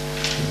MPs.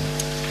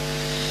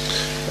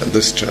 And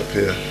this chap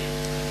here,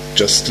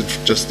 just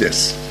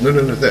yes. No,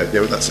 there,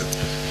 yeah, that's it.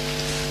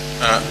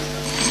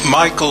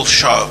 Michael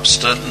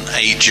Sharpston,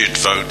 aged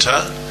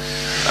voter.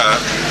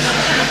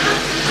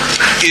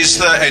 Is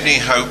there any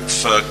hope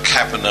for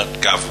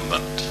cabinet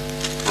government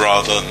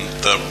rather than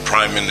the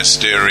prime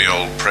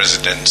ministerial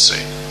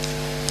presidency?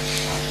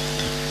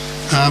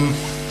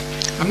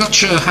 I'm not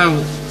sure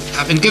how.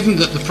 Given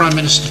that the Prime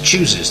Minister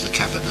chooses the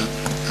cabinet,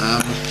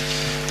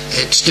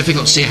 it's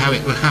difficult to see how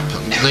it would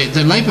happen.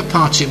 The Labour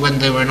Party, when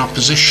they were in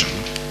opposition,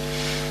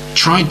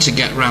 tried to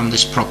get around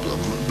this problem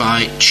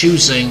by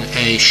choosing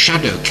a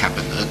shadow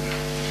cabinet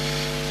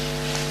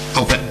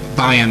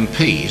by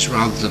MPs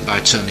rather than by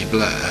Tony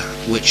Blair,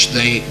 which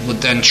they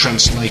would then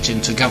translate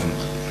into government.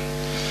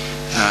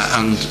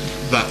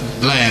 But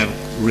Blair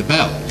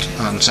rebelled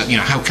and said,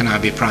 how can I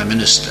be Prime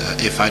Minister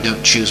if I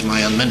don't choose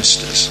my own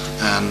ministers?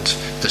 And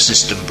the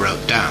system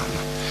broke down.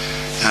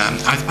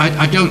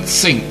 I don't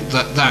think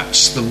that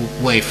that's the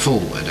way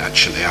forward,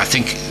 actually. I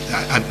think,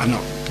 I'm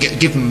not,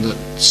 given that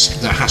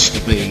there has to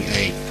be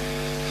a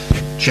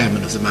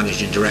chairman of the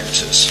managing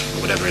directors,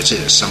 or whatever it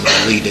is, somebody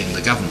leading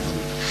the government,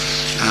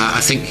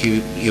 I think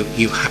you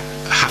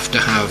have to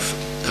have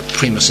a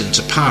primus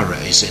inter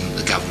pares in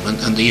the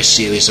government, and the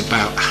issue is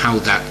about how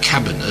that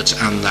cabinet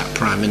and that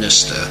prime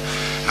minister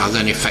are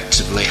then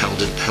effectively held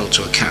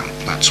to account.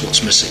 That's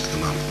what's missing at the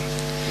moment.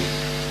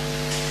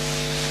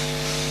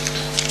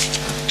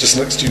 Just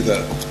next to you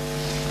there,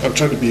 I'm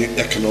trying to be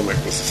economic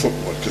with the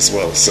footwork as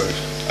well, so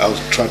I'll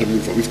try to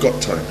move on. We've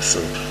got time,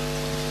 so.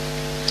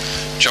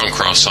 John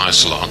Cross,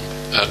 Isalon.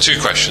 Two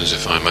questions,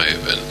 if I may,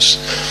 Vince,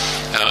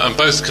 and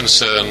both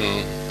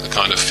concern a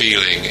kind of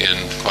feeling in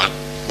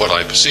what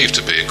I perceive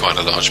to be quite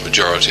a large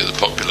majority of the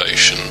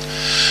population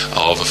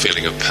of a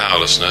feeling of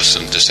powerlessness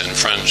and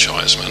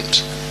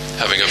disenfranchisement,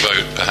 having a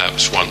vote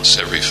perhaps once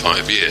every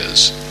 5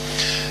 years,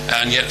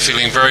 and yet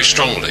feeling very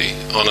strongly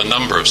on a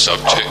number of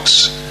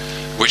subjects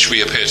which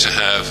we appear to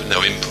have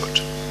no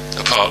input,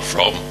 apart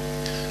from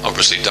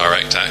obviously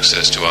direct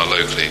access to our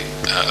locally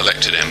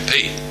elected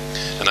MP.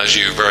 And as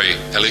you very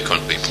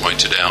eloquently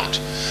pointed out,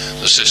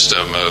 the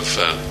system of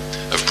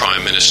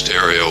prime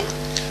ministerial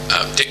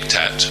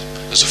diktat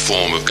as a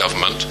form of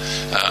government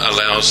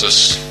allows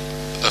us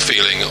a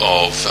feeling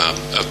of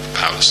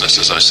powerlessness,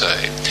 as I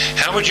say.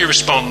 How would you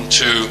respond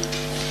to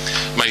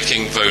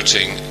making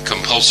voting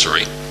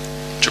compulsory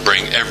to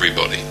bring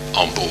everybody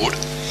on board?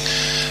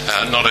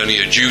 Not only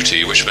a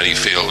duty, which many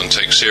feel and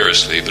take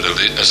seriously, but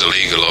as a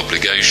legal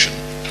obligation.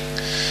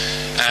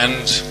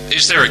 And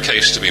is there a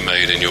case to be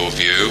made, in your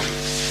view,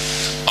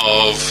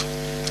 of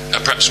a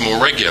perhaps more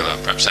regular,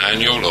 perhaps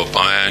annual or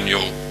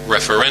biannual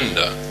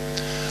referenda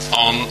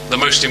on the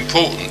most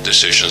important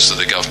decisions that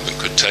the government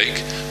could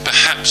take,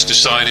 perhaps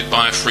decided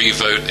by a free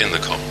vote in the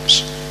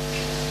Commons?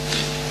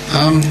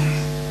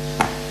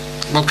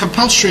 Well,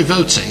 compulsory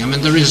voting,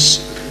 there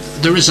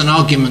is an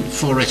argument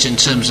for it in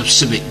terms of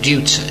civic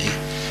duty.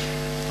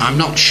 I'm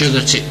not sure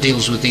that it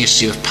deals with the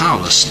issue of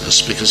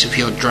powerlessness, because if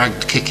you're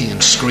dragged kicking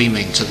and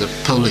screaming to the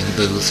polling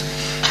booth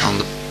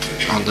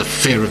on the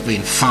fear of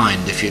being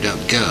fined if you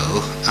don't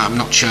go, I'm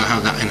not sure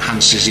how that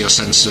enhances your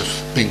sense of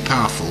being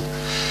powerful.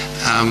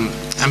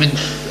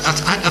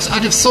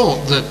 I'd have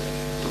thought that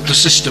the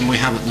system we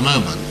have at the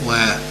moment,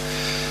 where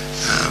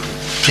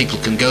people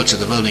can go to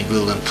the voting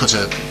booth and put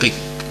a big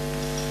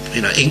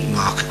ink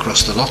mark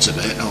across the lot of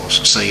it, or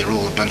say you're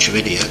all a bunch of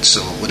idiots,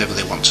 or whatever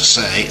they want to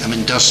say,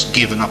 does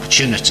give an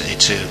opportunity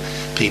to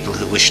people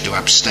who wish to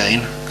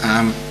abstain.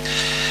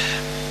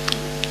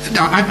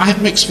 I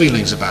have mixed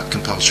feelings about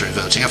compulsory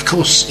voting. Of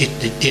course,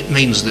 it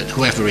means that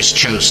whoever is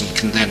chosen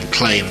can then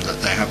claim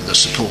that they have the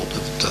support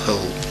of the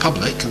whole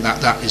public, and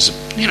that is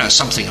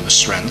something of a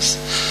strength.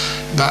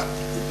 But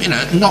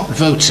not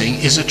voting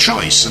is a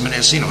choice. I mean,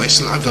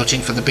 it's like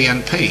voting for the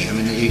BNP. I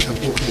mean,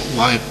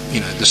 why?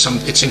 There's some.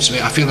 It seems to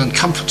me I feel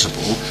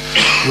uncomfortable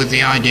with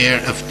the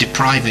idea of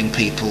depriving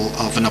people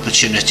of an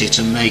opportunity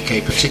to make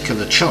a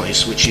particular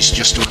choice, which is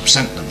just to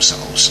absent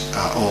themselves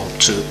or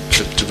to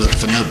vote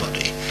for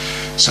nobody.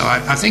 So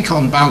I think,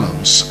 on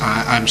balance,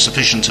 I'm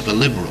sufficient of a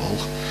liberal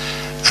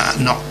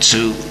not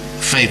to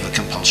favour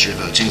compulsory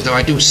voting, though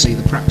I do see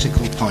the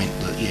practical point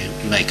that you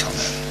make on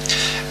it.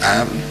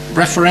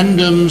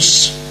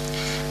 Referendums.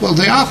 Well,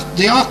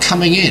 they are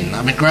coming in.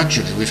 I mean,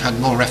 gradually we've had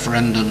more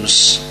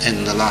referendums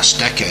in the last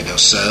decade or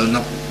so,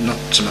 not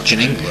so much in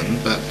England,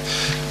 but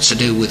to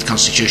do with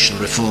constitutional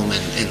reform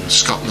in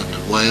Scotland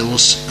and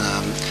Wales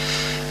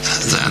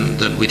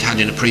than we'd had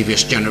in a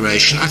previous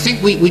generation. I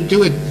think we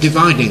do a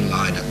dividing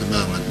line at the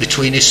moment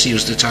between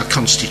issues that are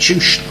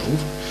constitutional,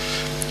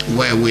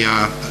 where we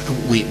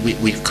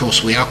of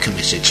course we are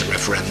committed to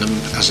referendum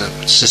as a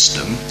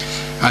system.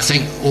 I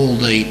think all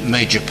the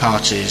major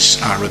parties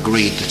are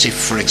agreed that if,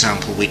 for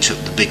example, we took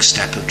the big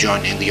step of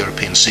joining the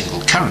European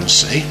single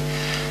currency,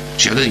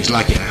 which I don't think is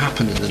likely to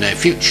happen in the near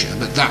future,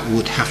 but that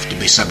would have to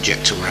be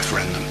subject to a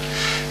referendum.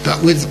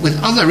 But with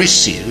other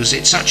issues,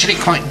 it's actually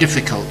quite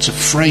difficult to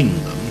frame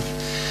them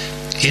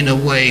in a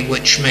way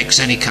which makes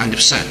any kind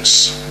of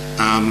sense.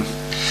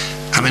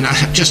 I mean,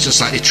 just a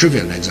slightly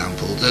trivial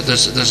example,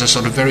 there's a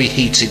sort of very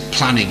heated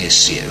planning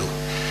issue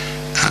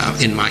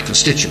in my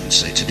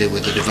constituency to do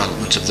with the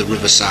development of the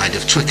riverside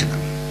of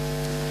Twickenham,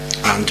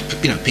 and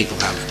people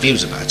have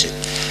views about it,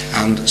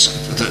 and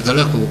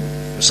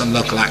some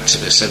local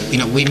activists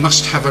said, we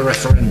must have a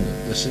referendum.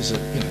 This is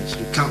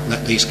we can't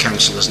let these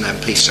councillors and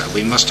MPs out.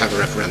 We must have a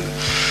referendum,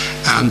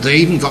 and they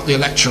even got the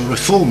electoral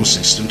reform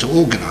system to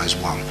organise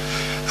one.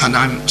 And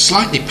I'm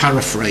slightly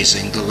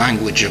paraphrasing the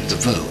language of the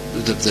vote,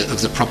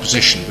 of the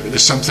proposition, but it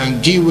was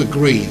something: do you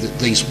agree that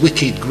these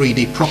wicked,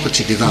 greedy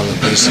property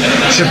developers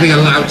should be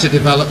allowed to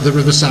develop the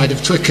riverside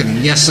of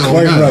Twickenham? Yes or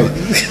Quite no? Right.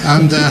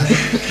 And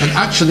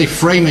actually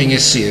framing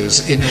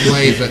issues in a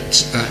way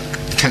that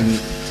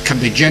can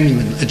be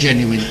a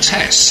genuine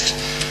test,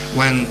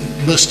 when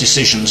most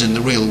decisions in the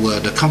real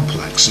world are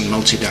complex and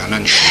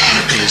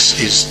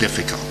multidimensional, is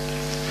difficult.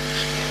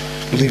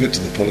 Leave it to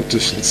the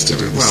politicians to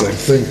do the same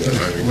thing.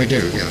 Though. We do,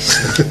 yes.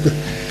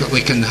 But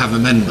we can have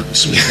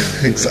amendments.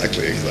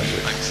 Exactly.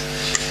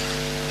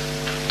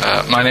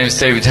 My name is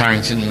David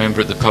Harrington,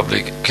 member of the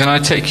public. Can I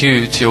take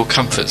you to your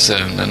comfort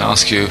zone and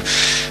ask you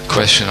a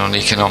question on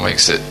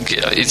economics?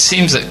 It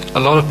seems that a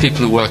lot of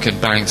people who work in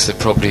banks are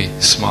probably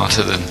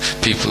smarter than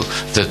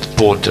the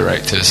board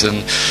directors,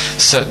 and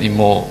certainly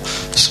more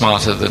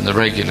smarter than the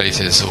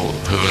regulators who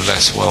are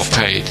less well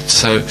paid.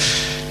 So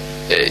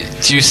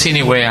do you see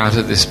any way out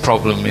of this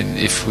problem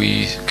if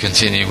we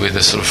continue with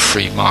a sort of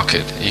free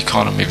market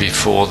economy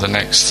before the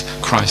next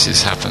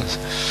crisis happens?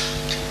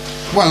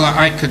 Well,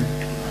 I could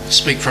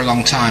speak for a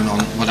long time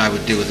on what I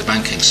would do with the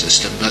banking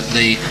system, but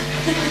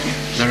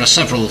there are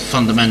several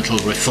fundamental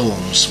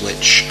reforms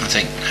which I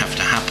think have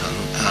to happen.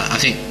 I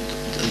think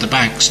the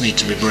banks need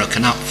to be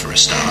broken up for a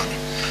start,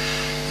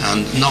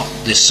 and not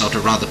this sort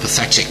of rather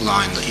pathetic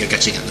line that you're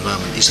getting at the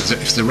moment, is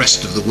that if the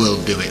rest of the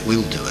world do it,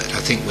 we'll do it.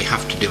 I think we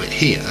have to do it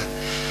here,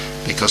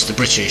 because the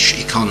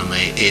British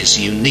economy is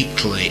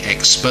uniquely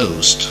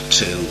exposed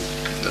to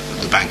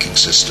the banking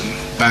system.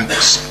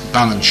 Banks'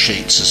 balance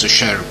sheets as a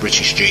share of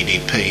British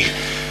GDP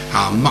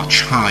are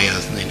much higher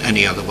than in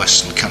any other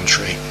Western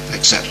country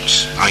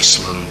except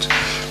Iceland,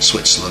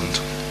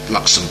 Switzerland,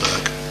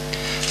 Luxembourg.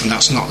 And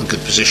that's not a good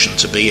position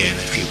to be in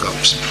if you've got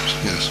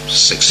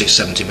 60,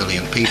 70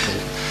 million people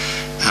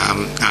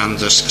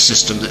and a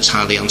system that's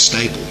highly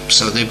unstable.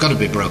 So they've got to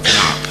be broken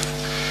up.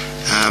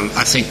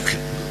 I think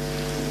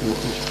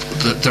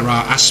that there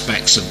are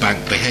aspects of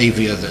bank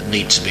behaviour that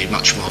need to be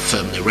much more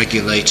firmly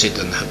regulated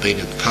than have been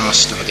in the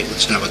past. I think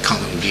there's now a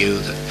common view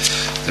that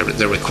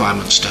there are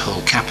requirements to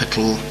hold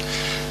capital,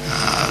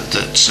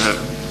 that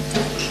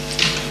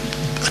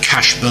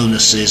cash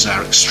bonuses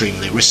are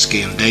extremely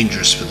risky and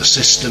dangerous for the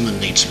system and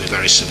need to be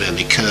very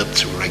severely curbed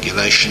through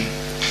regulation.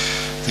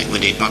 I think we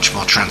need much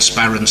more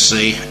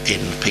transparency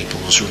in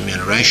people's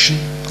remuneration.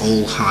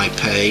 All high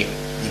pay,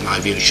 in my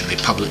view, should be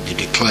publicly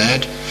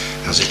declared,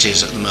 as it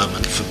is at the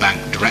moment for bank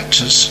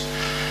directors.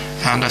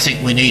 And I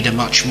think we need a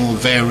much more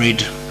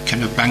varied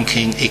kind of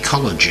banking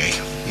ecology,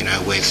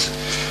 with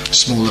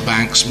smaller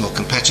banks, more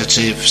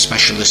competitive,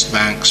 specialist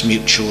banks,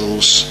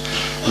 mutuals,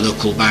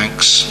 local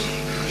banks,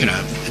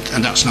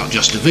 and that's not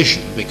just a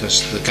vision,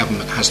 because the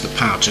government has the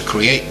power to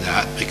create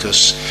that,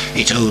 because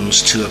it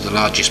owns two of the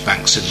largest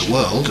banks in the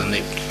world, and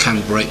it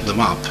can break them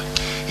up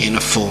in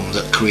a form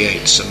that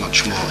creates a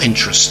much more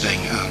interesting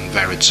and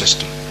varied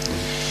system.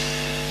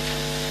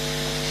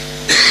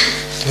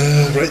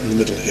 Right in the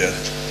middle here,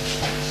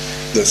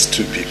 there's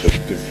two people.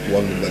 Give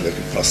one and then they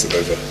can pass it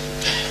over.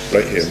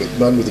 Right here, the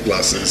man with the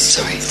glasses.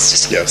 Sorry, it's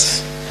just...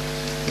 Yes.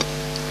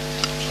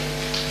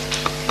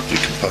 You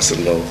can pass it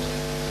along.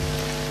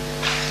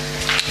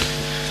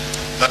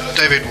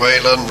 David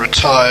Whalen,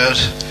 retired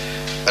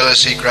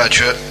LSE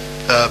graduate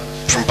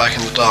from back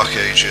in the dark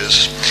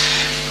ages.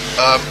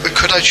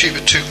 Could I achieve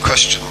it 2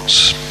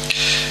 questions?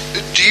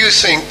 Do you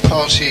think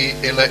party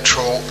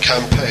electoral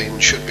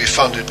campaigns should be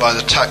funded by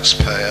the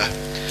taxpayer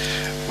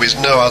with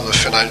no other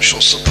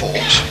financial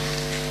support?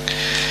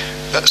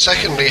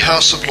 Secondly,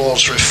 House of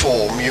Lords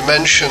reform. You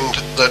mentioned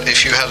that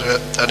if you had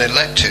an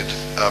elected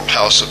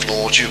House of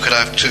Lords, you could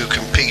have 2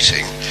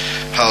 competing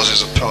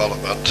Houses of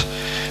Parliament.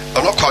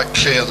 I'm not quite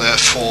clear,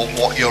 therefore,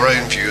 what your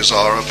own views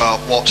are about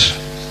what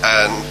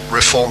an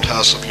reformed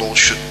House of Lords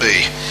should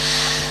be.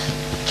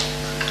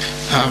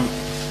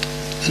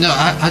 No,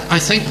 I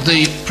think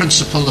the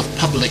principle of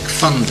public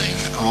funding,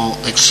 or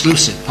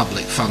exclusive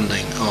public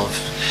funding of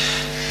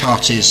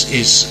parties,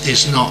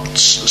 is not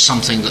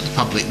something that the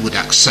public would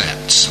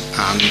accept,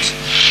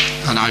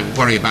 and I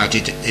worry about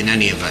it in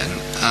any event.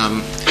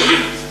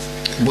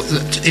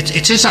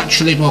 It is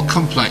actually more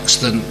complex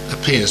than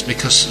appears,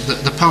 because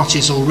the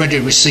parties already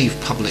receive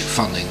public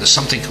funding. There's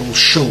something called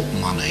short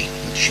money,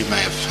 which you may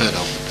have heard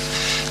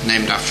of,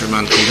 named after a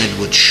man called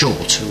Edward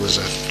Short, who was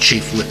a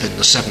chief whip in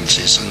the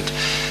 70s. And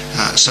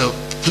so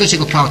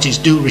political parties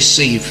do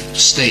receive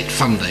state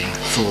funding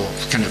for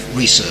kind of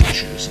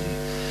researchers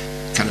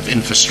and kind of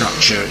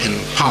infrastructure in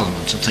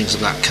Parliament and things of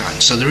that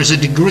kind. So there is a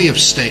degree of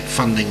state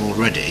funding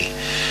already.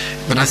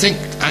 But I think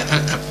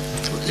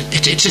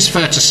it is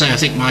fair to say I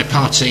think my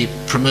party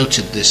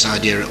promoted this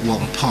idea at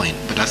one point,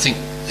 but I think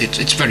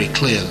it's very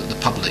clear that the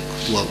public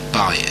won't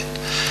buy it.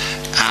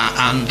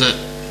 And that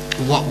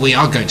what we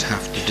are going to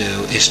have to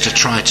do is to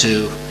try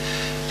to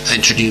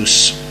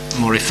introduce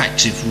more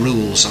effective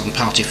rules on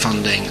party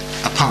funding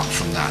apart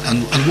from that.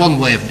 And one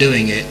way of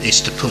doing it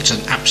is to put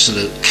an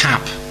absolute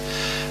cap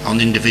on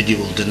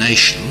individual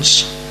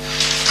donations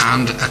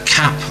and a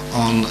cap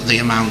on the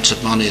amount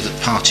of money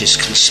that parties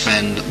can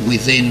spend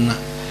within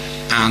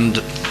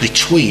and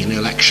between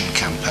election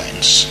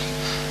campaigns.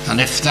 And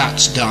if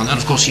that's done, and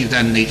of course you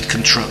then need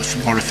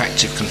more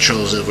effective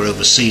controls over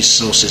overseas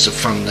sources of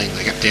funding.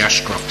 They get the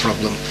Ashcroft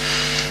problem.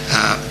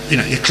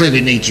 It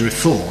clearly needs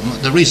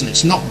reform. The reason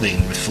it's not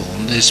being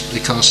reformed is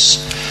because,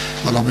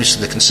 well,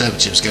 obviously the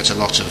Conservatives get a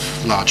lot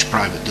of large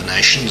private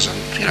donations, and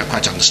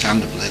quite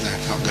understandably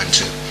they're not going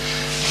to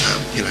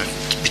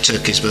be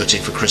turkeys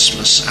voting for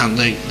Christmas, and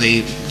the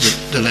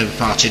Labour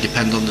Party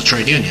depend on the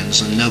trade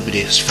unions, and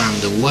nobody has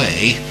found a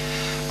way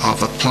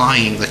of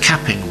applying the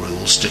capping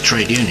rules to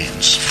trade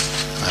unions,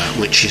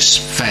 which is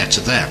fair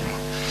to them,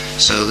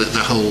 so that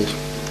the whole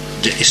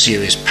issue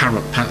is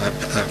paralysed.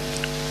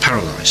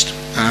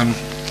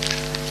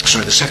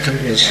 Sorry, the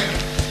second was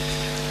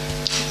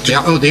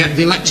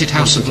the elected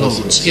House of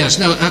Lords. Yes,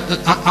 no,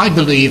 I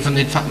believe, and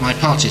in fact my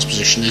party's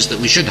position is that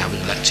we should have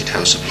an elected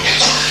House of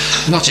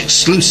Lords. Not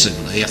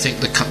exclusively. I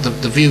think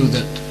the view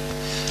that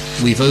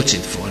we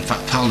voted for, in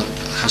fact Parliament,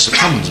 House of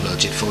Commons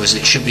voted for, is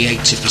that it should be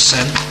 80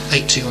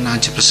 or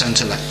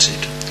 90%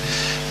 elected.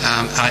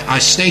 I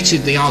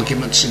stated the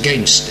arguments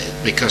against it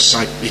because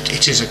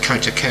it is a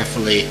kind of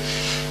carefully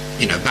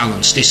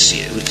balanced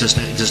issue.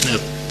 There's no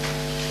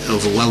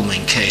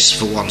overwhelming case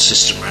for one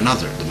system or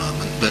another at the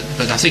moment,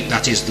 but I think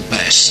that is the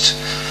best.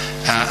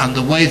 And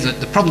the way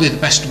that probably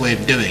the best way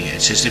of doing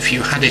it is if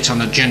you had it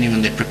on a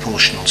genuinely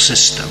proportional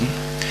system.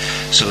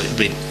 So it would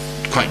be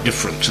quite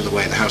different to the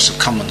way the House of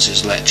Commons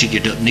is elected. You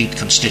don't need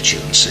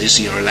constituencies.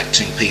 You're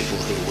electing people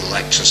who will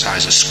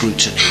exercise a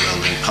scrutiny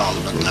role in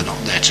Parliament. They're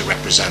not there to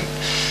represent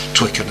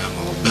Twickenham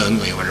or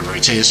Burnley or wherever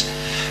it is.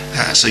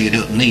 So you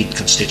don't need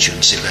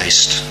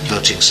constituency-based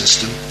voting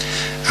system.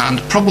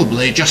 And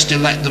probably just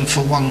elect them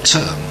for one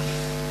term.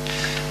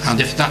 And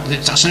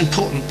that's an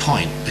important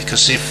point,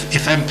 because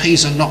if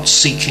MPs are not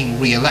seeking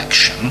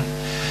re-election,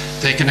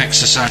 they can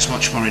exercise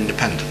much more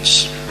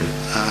independence.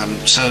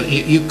 So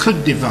you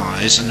could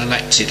devise an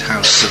elected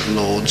House of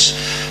Lords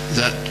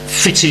that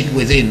fitted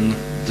within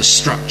the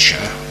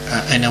structure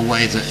in a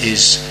way that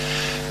is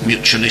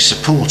mutually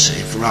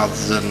supportive rather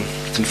than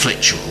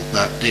conflictual,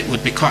 but it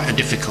would be quite a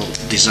difficult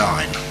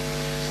design.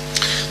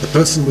 The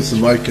person with the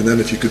mic, and then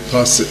if you could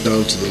pass it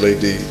down to the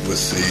lady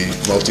with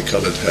the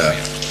multicoloured hair.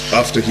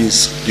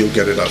 You'll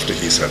get it after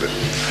he's had it.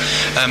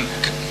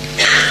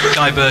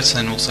 Guy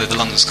Burton, also the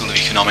London School of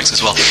Economics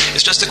as well.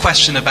 It's just a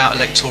question about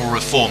electoral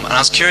reform, and I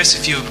was curious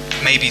if you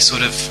maybe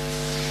sort of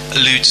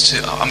allude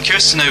to. I'm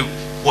curious to know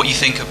what you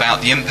think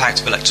about the impact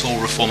of electoral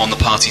reform on the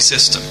party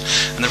system.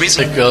 And the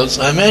reason because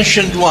I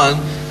mentioned one,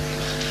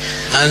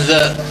 and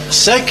the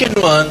second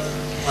one,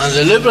 and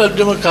the Liberal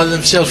Democrats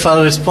themselves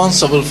are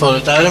responsible for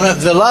it. I remember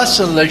the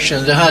last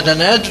election they had an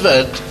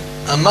advert,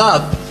 a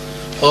map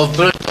of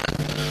Britain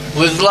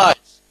with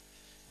lights.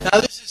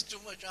 Now this is too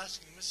much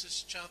asking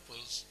Mrs.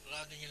 Chappell's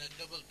riding in a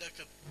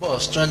double-decker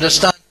bus to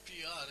understand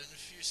PR in a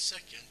few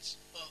seconds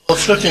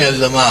of looking at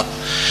the map.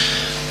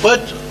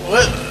 But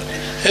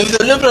if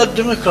the Liberal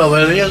Democrats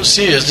were real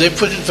serious, they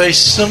put it very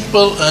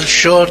simple and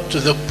short to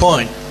the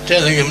point,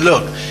 telling him,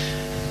 look,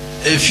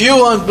 if you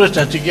want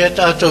Britain to get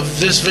out of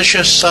this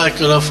vicious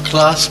cycle of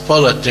class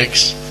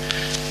politics,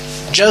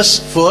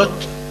 just vote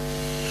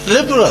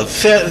Liberal,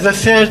 the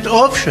third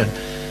option.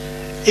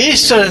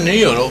 Eastern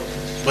Europe,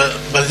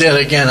 but there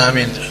again, I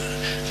mean,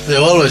 they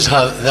always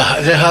have.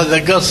 They have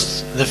the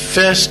guts, the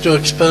first to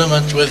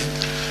experiment with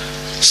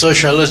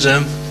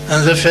socialism,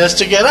 and the first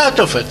to get out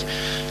of it.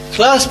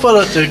 Class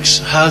politics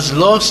has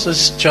lost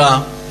its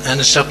charm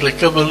and its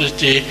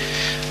applicability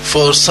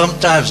for some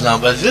time now,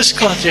 but this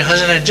country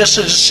hasn't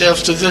adjusted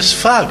itself to this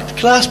fact.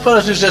 Class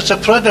politics is a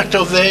product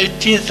of the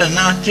 18th and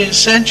 19th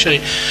century,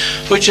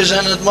 which is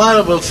an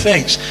admirable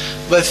thing.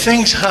 But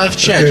things have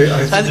changed.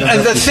 Okay,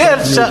 and the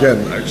third cycle.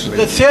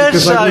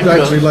 Because I would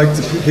actually like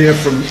to hear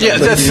from. Yeah,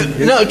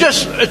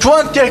 it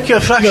won't take you a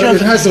fraction. No,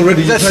 it has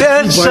already. The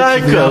third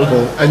cycle,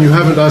 and you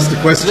haven't asked a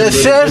question. The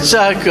third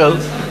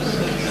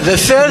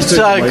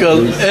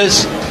cycle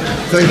is.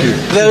 Thank you.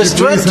 There is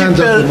 20. Hand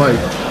up the mic.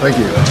 Thank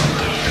you.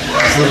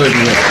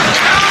 Absolutely.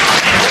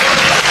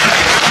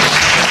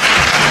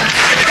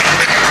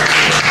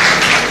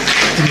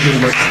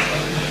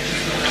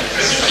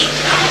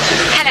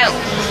 Hello.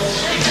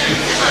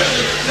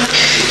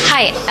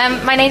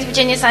 Hi, my name is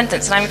Virginia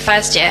Sentence and I'm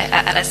first year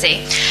at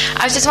LSE.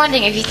 I was just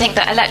wondering if you think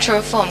that electoral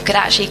reform could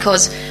actually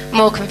cause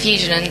more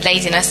confusion and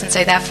laziness and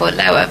so therefore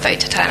lower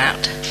voter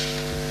turnout.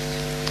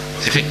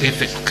 If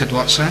it could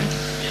what, sorry?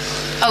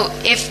 Oh,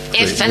 if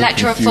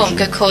electoral reform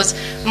could cause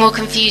more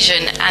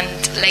confusion and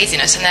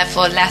laziness and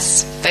therefore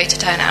less voter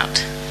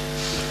turnout.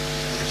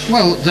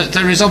 Well,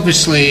 there is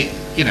obviously,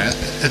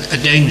 a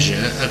danger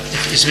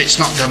if it's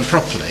not done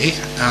properly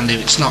and if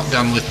it's not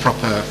done with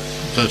proper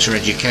voter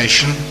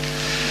education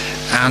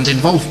and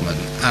involvement.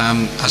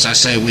 As I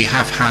say, we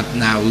have had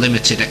now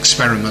limited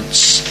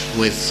experiments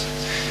with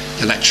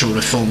electoral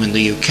reform in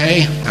the UK.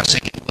 I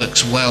think it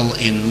works well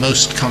in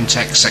most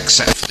contexts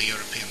except for the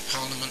European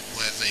Parliament,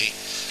 where the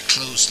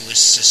closed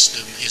list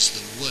system is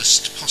the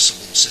worst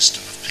possible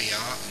system of PR,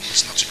 and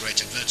there's not a great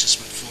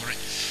advertisement for it,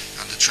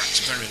 and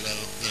attracts very low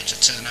voter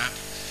turnout.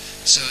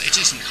 So it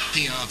isn't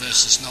PR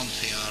versus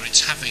non-PR,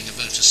 it's having a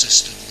voter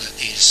system that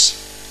is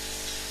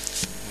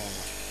more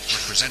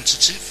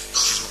representative,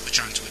 which is what we're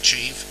trying to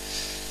achieve,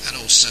 and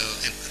also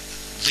it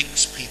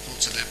links people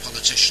to their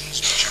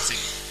politicians, which I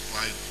think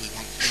why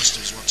most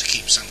of us want to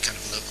keep some kind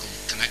of local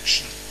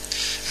connection,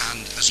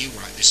 and as you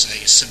rightly say,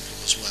 is simple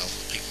as well,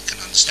 that people can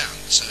understand.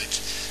 So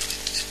it's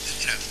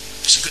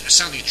a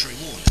salutary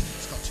warning.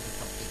 It's got to be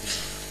properly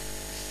designed.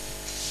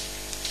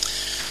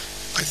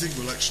 I think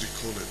we'll actually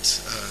call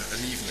it an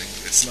evening.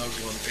 It's now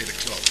gone 8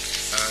 o'clock,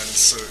 and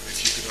so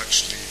if you could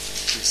actually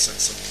please send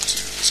someone to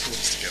the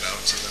schools to get out,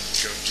 and then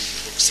we'll go and do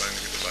the book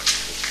signing at the back.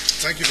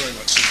 Thank you very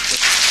much.